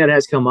something that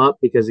has come up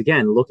because,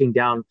 again, looking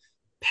down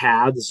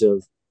paths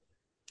of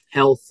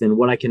health and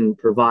what I can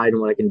provide and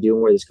what I can do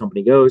and where this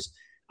company goes,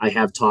 I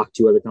have talked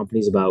to other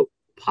companies about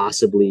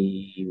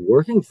possibly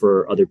working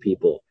for other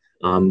people,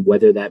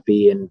 whether that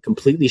be in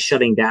completely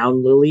shutting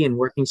down Lilley and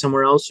working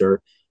somewhere else,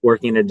 or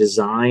working in a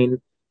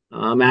design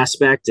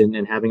aspect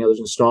and having others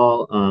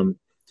install.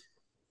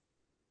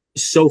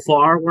 So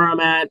far where I'm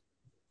at,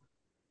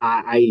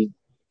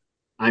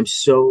 I'm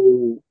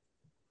so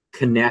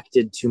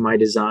connected to my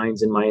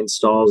designs and my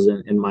installs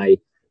and my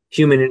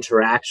human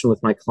interaction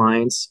with my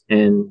clients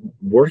and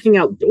working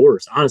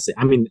outdoors. Honestly,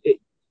 I mean,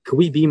 could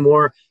we be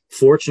more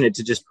fortunate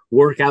to just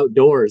work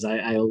outdoors?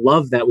 I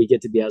love that we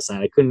get to be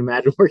outside. I couldn't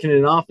imagine working in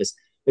an office.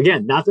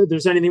 Again, not that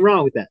there's anything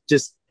wrong with that,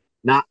 just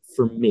not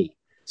for me.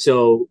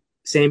 So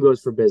same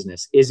goes for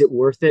business. Is it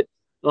worth it?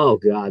 Oh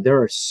God,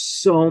 there are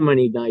so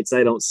many nights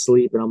I don't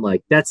sleep and I'm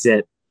like, that's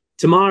it.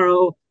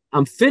 Tomorrow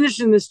I'm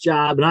finishing this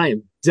job and I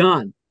am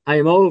done. I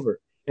am over.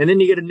 And then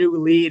you get a new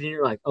lead and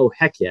you're like, oh,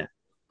 heck yeah,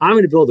 I'm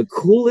going to build the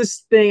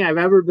coolest thing I've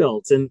ever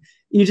built. And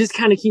you just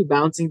kind of keep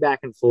bouncing back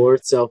and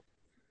forth. So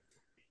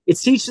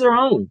it's each their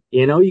own.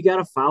 You got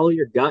to follow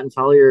your gut and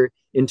follow your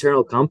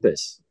internal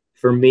compass.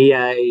 For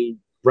me,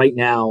 right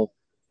now,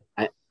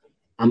 I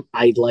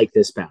like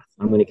this path.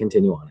 I'm going to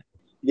continue on it.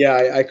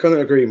 Yeah, I couldn't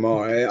agree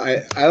more.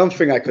 I don't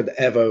think I could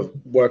ever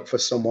work for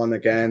someone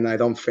again. I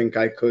don't think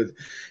I could,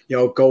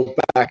 go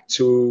back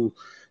to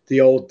the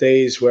old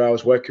days where I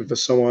was working for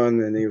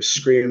someone and he was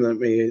screaming at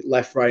me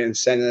left, right, and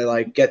center,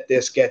 like, get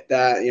this, get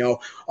that,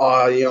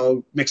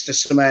 mix the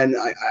cement.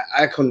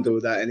 I couldn't do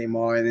that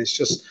anymore. And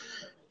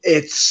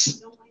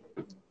it's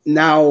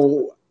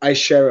now I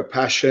share a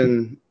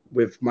passion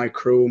with my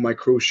crew. My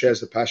crew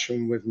shares a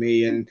passion with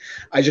me. And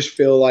I just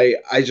feel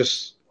like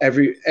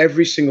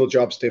every single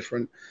job's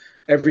different.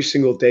 Every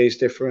single day is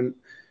different.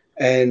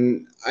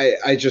 And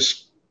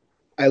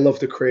I love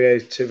the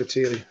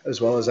creativity as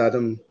well, as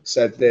Adam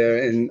said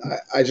there. And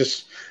I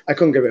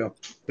couldn't give it up.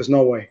 There's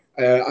no way.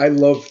 I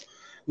love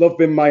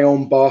being my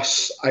own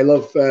boss. I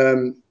love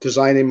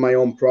designing my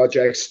own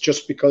projects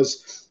just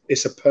because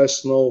it's a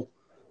personal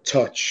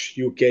touch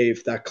you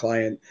gave that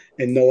client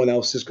and no one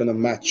else is going to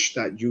match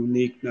that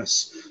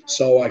uniqueness.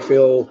 So I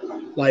feel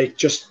like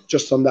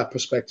just on that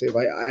perspective,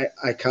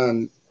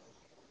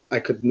 I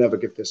could never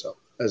give this up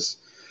as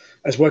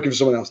working for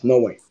someone else. No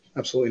way.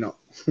 Absolutely not.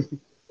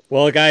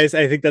 Well, guys,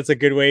 I think that's a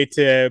good way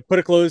to put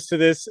a close to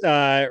this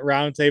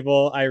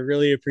roundtable. I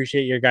really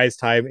appreciate your guys'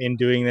 time in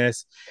doing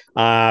this,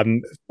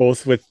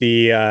 both with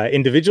the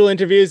individual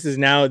interviews is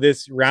now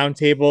this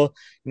roundtable.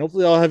 And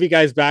hopefully I'll have you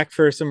guys back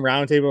for some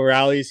roundtable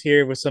rallies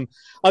here with some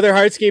other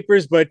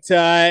hardscapers. But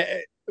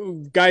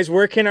guys,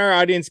 where can our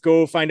audience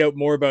go find out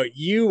more about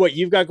you, what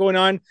you've got going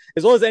on,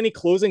 as well as any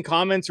closing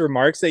comments or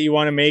remarks that you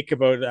want to make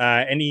about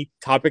any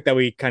topic that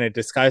we kind of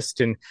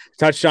discussed and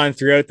touched on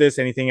throughout this?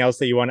 Anything else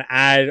that you want to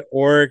add,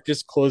 or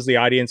just close the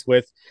audience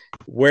with?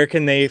 Where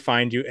can they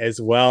find you as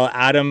well?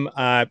 Adam,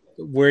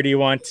 where do you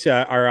want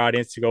our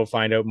audience to go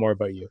find out more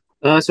about you?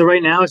 So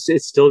right now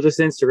it's still just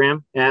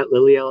Instagram at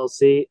Lilley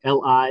LLC,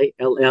 Lilley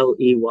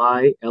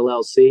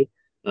LLC.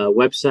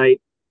 Website.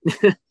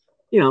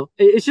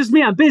 It's just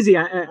me. I'm busy.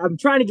 I'm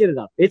trying to get it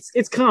up.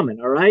 It's coming.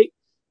 All right.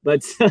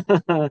 But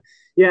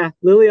yeah,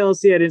 Lilley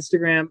LLC at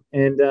Instagram.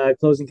 And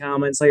closing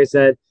comments. Like I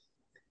said,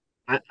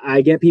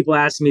 I get people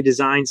asking me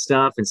design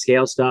stuff and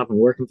scale stuff and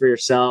working for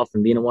yourself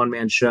and being a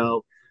one-man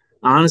show.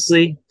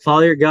 Honestly,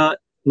 follow your gut,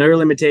 know your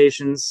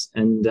limitations,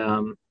 and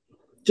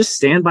just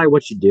stand by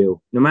what you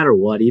do, no matter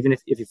what. Even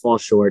if you fall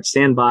short,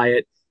 stand by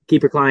it.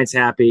 Keep your clients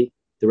happy.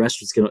 The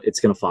rest it's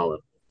gonna follow.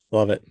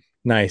 Love it.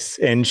 Nice.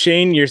 And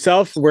Shane,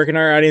 yourself, where can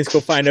our audience go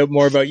find out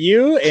more about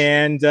you,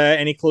 and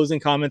any closing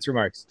comments,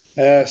 remarks?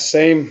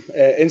 Same.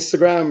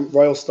 Instagram,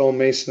 Royal Stone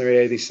Masonry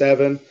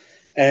 87.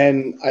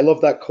 And I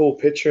love that cool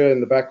picture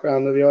in the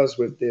background of yours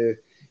with the,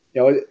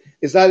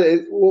 is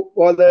that,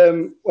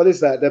 what is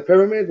that? The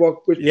pyramid?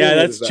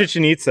 That's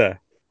Chichen Itza.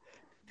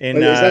 Is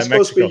that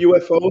supposed Mexico. to be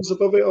UFOs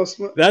above it or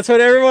something? That's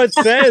what everyone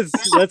says.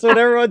 That's what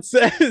everyone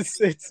says.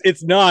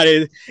 It's not.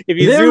 If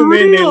you zoom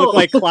real. in, they look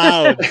like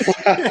clouds.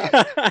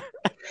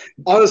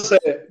 Honestly,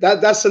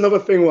 that's another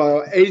thing.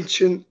 While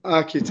ancient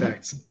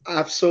architects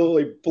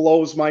absolutely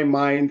blows my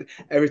mind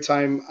every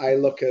time I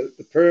look at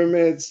the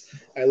pyramids.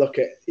 I look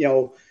at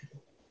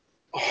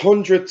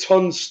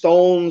 100-ton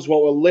stones,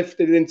 what were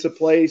lifted into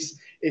place.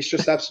 It's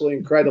just absolutely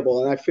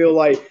incredible, and I feel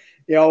like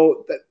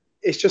that.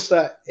 It's just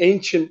that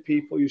ancient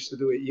people used to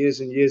do it years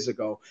and years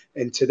ago.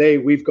 And today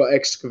we've got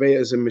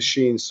excavators and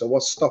machines. So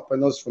what's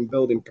stopping us from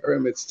building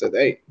pyramids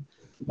today?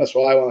 That's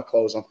what I want to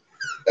close on.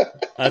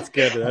 That's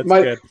good. That's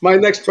good. My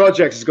next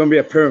project is going to be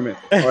a pyramid.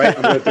 All right,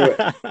 I'm going to do it.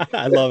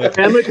 I love it.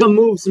 I'm going to come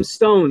move some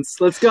stones.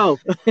 Let's go.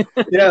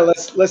 Yeah,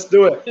 let's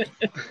do it.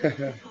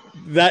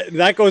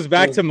 That goes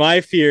back to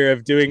my fear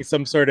of doing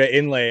some sort of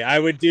inlay. I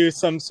would do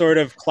some sort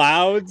of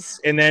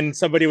clouds, and then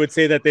somebody would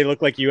say that they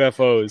look like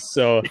UFOs.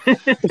 So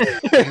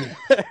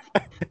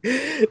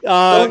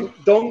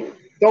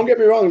don't get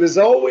me wrong. There's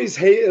always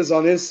haters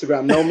on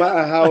Instagram. No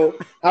matter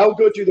how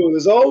good you do,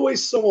 there's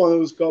always someone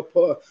who's got to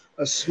put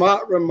a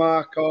smart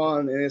remark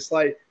on, and it's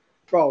like,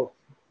 bro,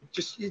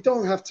 just you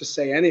don't have to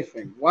say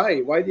anything.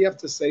 Why do you have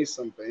to say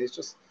something? It's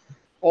just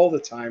all the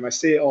time. I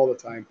see it all the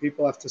time.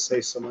 People have to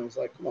say something. It's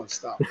like, come on,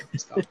 stop.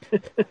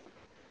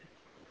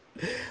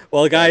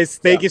 Well, guys,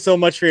 thank you so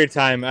much for your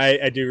time.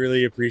 I do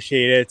really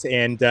appreciate it,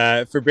 and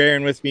for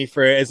bearing with me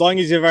for as long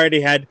as you've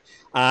already had.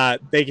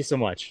 Thank you so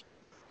much.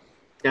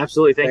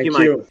 Absolutely. Thank you,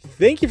 Mike.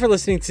 Thank you for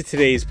listening to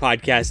today's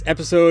podcast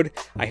episode.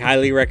 I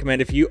highly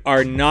recommend, if you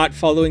are not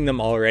following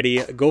them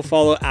already, go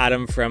follow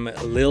Adam from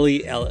Lilley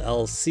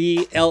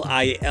LLC,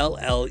 Lilley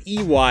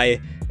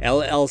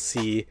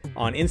LLC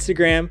on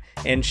Instagram,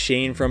 and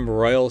Shane from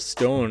Royal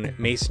Stone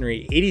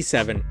Masonry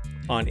 87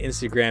 on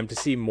Instagram to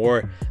see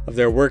more of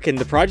their work and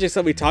the projects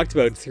that we talked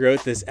about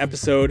throughout this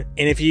episode.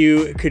 And if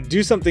you could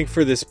do something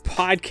for this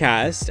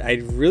podcast,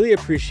 I'd really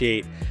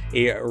appreciate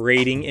a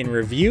rating and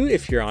review.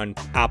 If you're on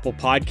Apple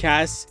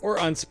Podcasts or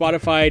on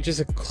Spotify,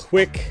 just a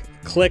quick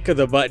click of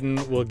the button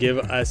will give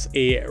us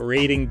a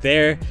rating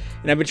there.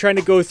 And I've been trying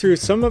to go through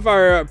some of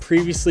our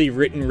previously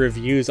written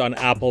reviews on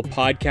Apple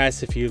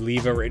Podcasts. If you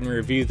leave a written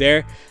review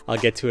there, I'll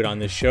get to it on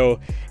the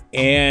show.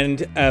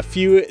 And a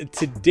few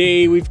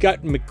today, we've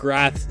got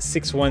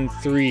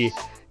McGrath613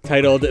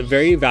 titled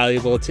 "Very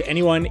Valuable to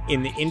Anyone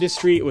in the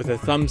Industry" with a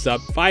thumbs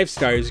up, 5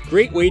 stars.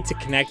 Great way to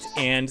connect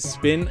and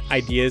spin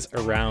ideas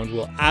around.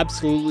 We'll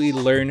absolutely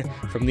learn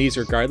from these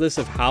regardless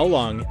of how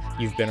long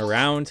you've been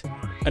around.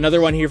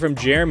 Another one here from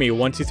Jeremy,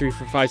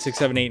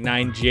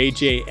 123456789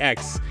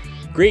 JJX.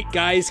 Great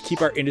guys,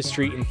 keep our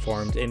industry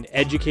informed and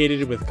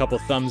educated, with a couple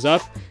thumbs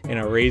up and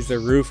a raise the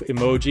roof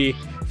emoji.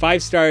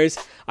 5 stars.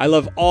 I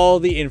love all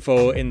the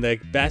info, and the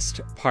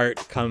best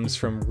part comes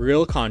from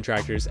real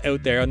contractors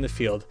out there on the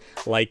field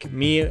like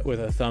me,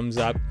 with a thumbs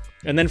up.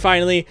 And then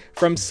finally,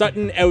 from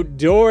Sutton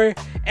Outdoor,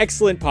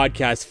 excellent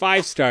podcast,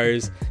 5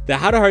 stars. The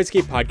How to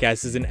Hardscape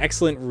podcast is an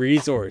excellent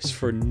resource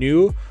for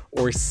new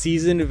or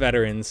seasoned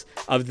veterans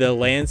of the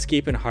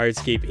landscape and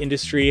hardscape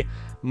industry.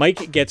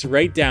 Mike gets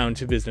right down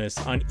to business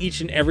on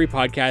each and every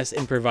podcast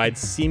and provides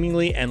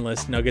seemingly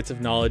endless nuggets of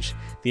knowledge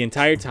the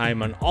entire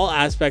time on all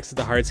aspects of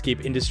the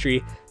hardscape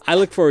industry. I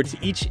look forward to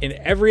each and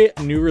every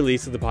new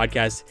release of the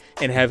podcast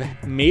and have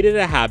made it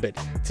a habit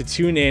to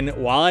tune in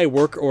while I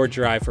work or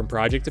drive from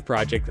project to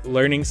project,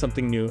 learning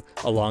something new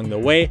along the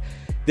way.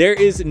 There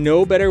is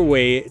no better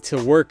way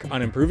to work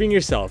on improving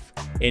yourself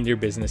and your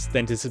business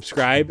than to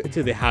subscribe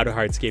to the How to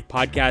Hardscape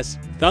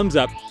podcast. Thumbs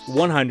up,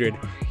 100.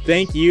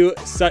 Thank you,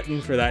 Sutton,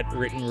 for that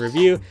written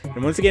review.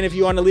 And once again, if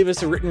you want to leave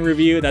us a written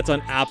review, that's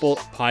on Apple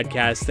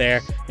Podcasts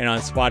there and on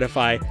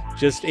Spotify.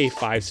 Just a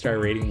 5-star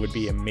rating would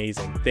be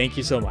amazing. Thank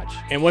you so much.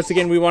 And once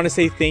again, we want to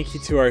say thank you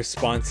to our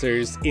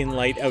sponsors,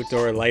 Inlight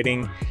Outdoor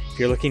Lighting. If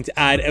you're looking to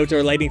add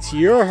outdoor lighting to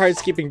your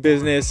hardscaping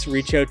business,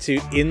 reach out to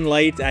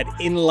Inlight at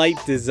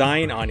Inlight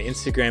Design on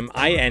Instagram,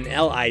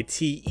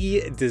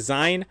 INLITE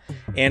Design,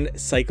 and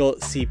Cycle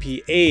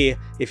CPA.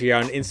 If you're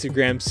on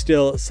Instagram,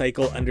 still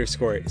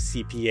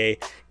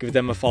cycle_CPA. Give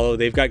them a follow.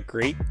 They've got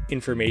great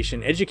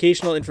information,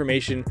 educational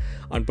information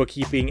on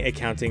bookkeeping,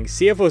 accounting,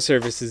 CFO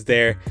services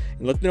there.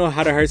 And let them know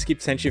How to Hardscape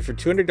sent you for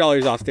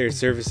 $200 off their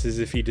services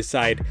if you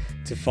decide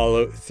to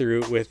follow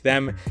through with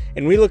them.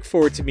 And we look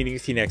forward to meeting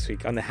with you next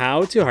week on the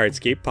How to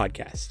Hardscape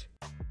podcast.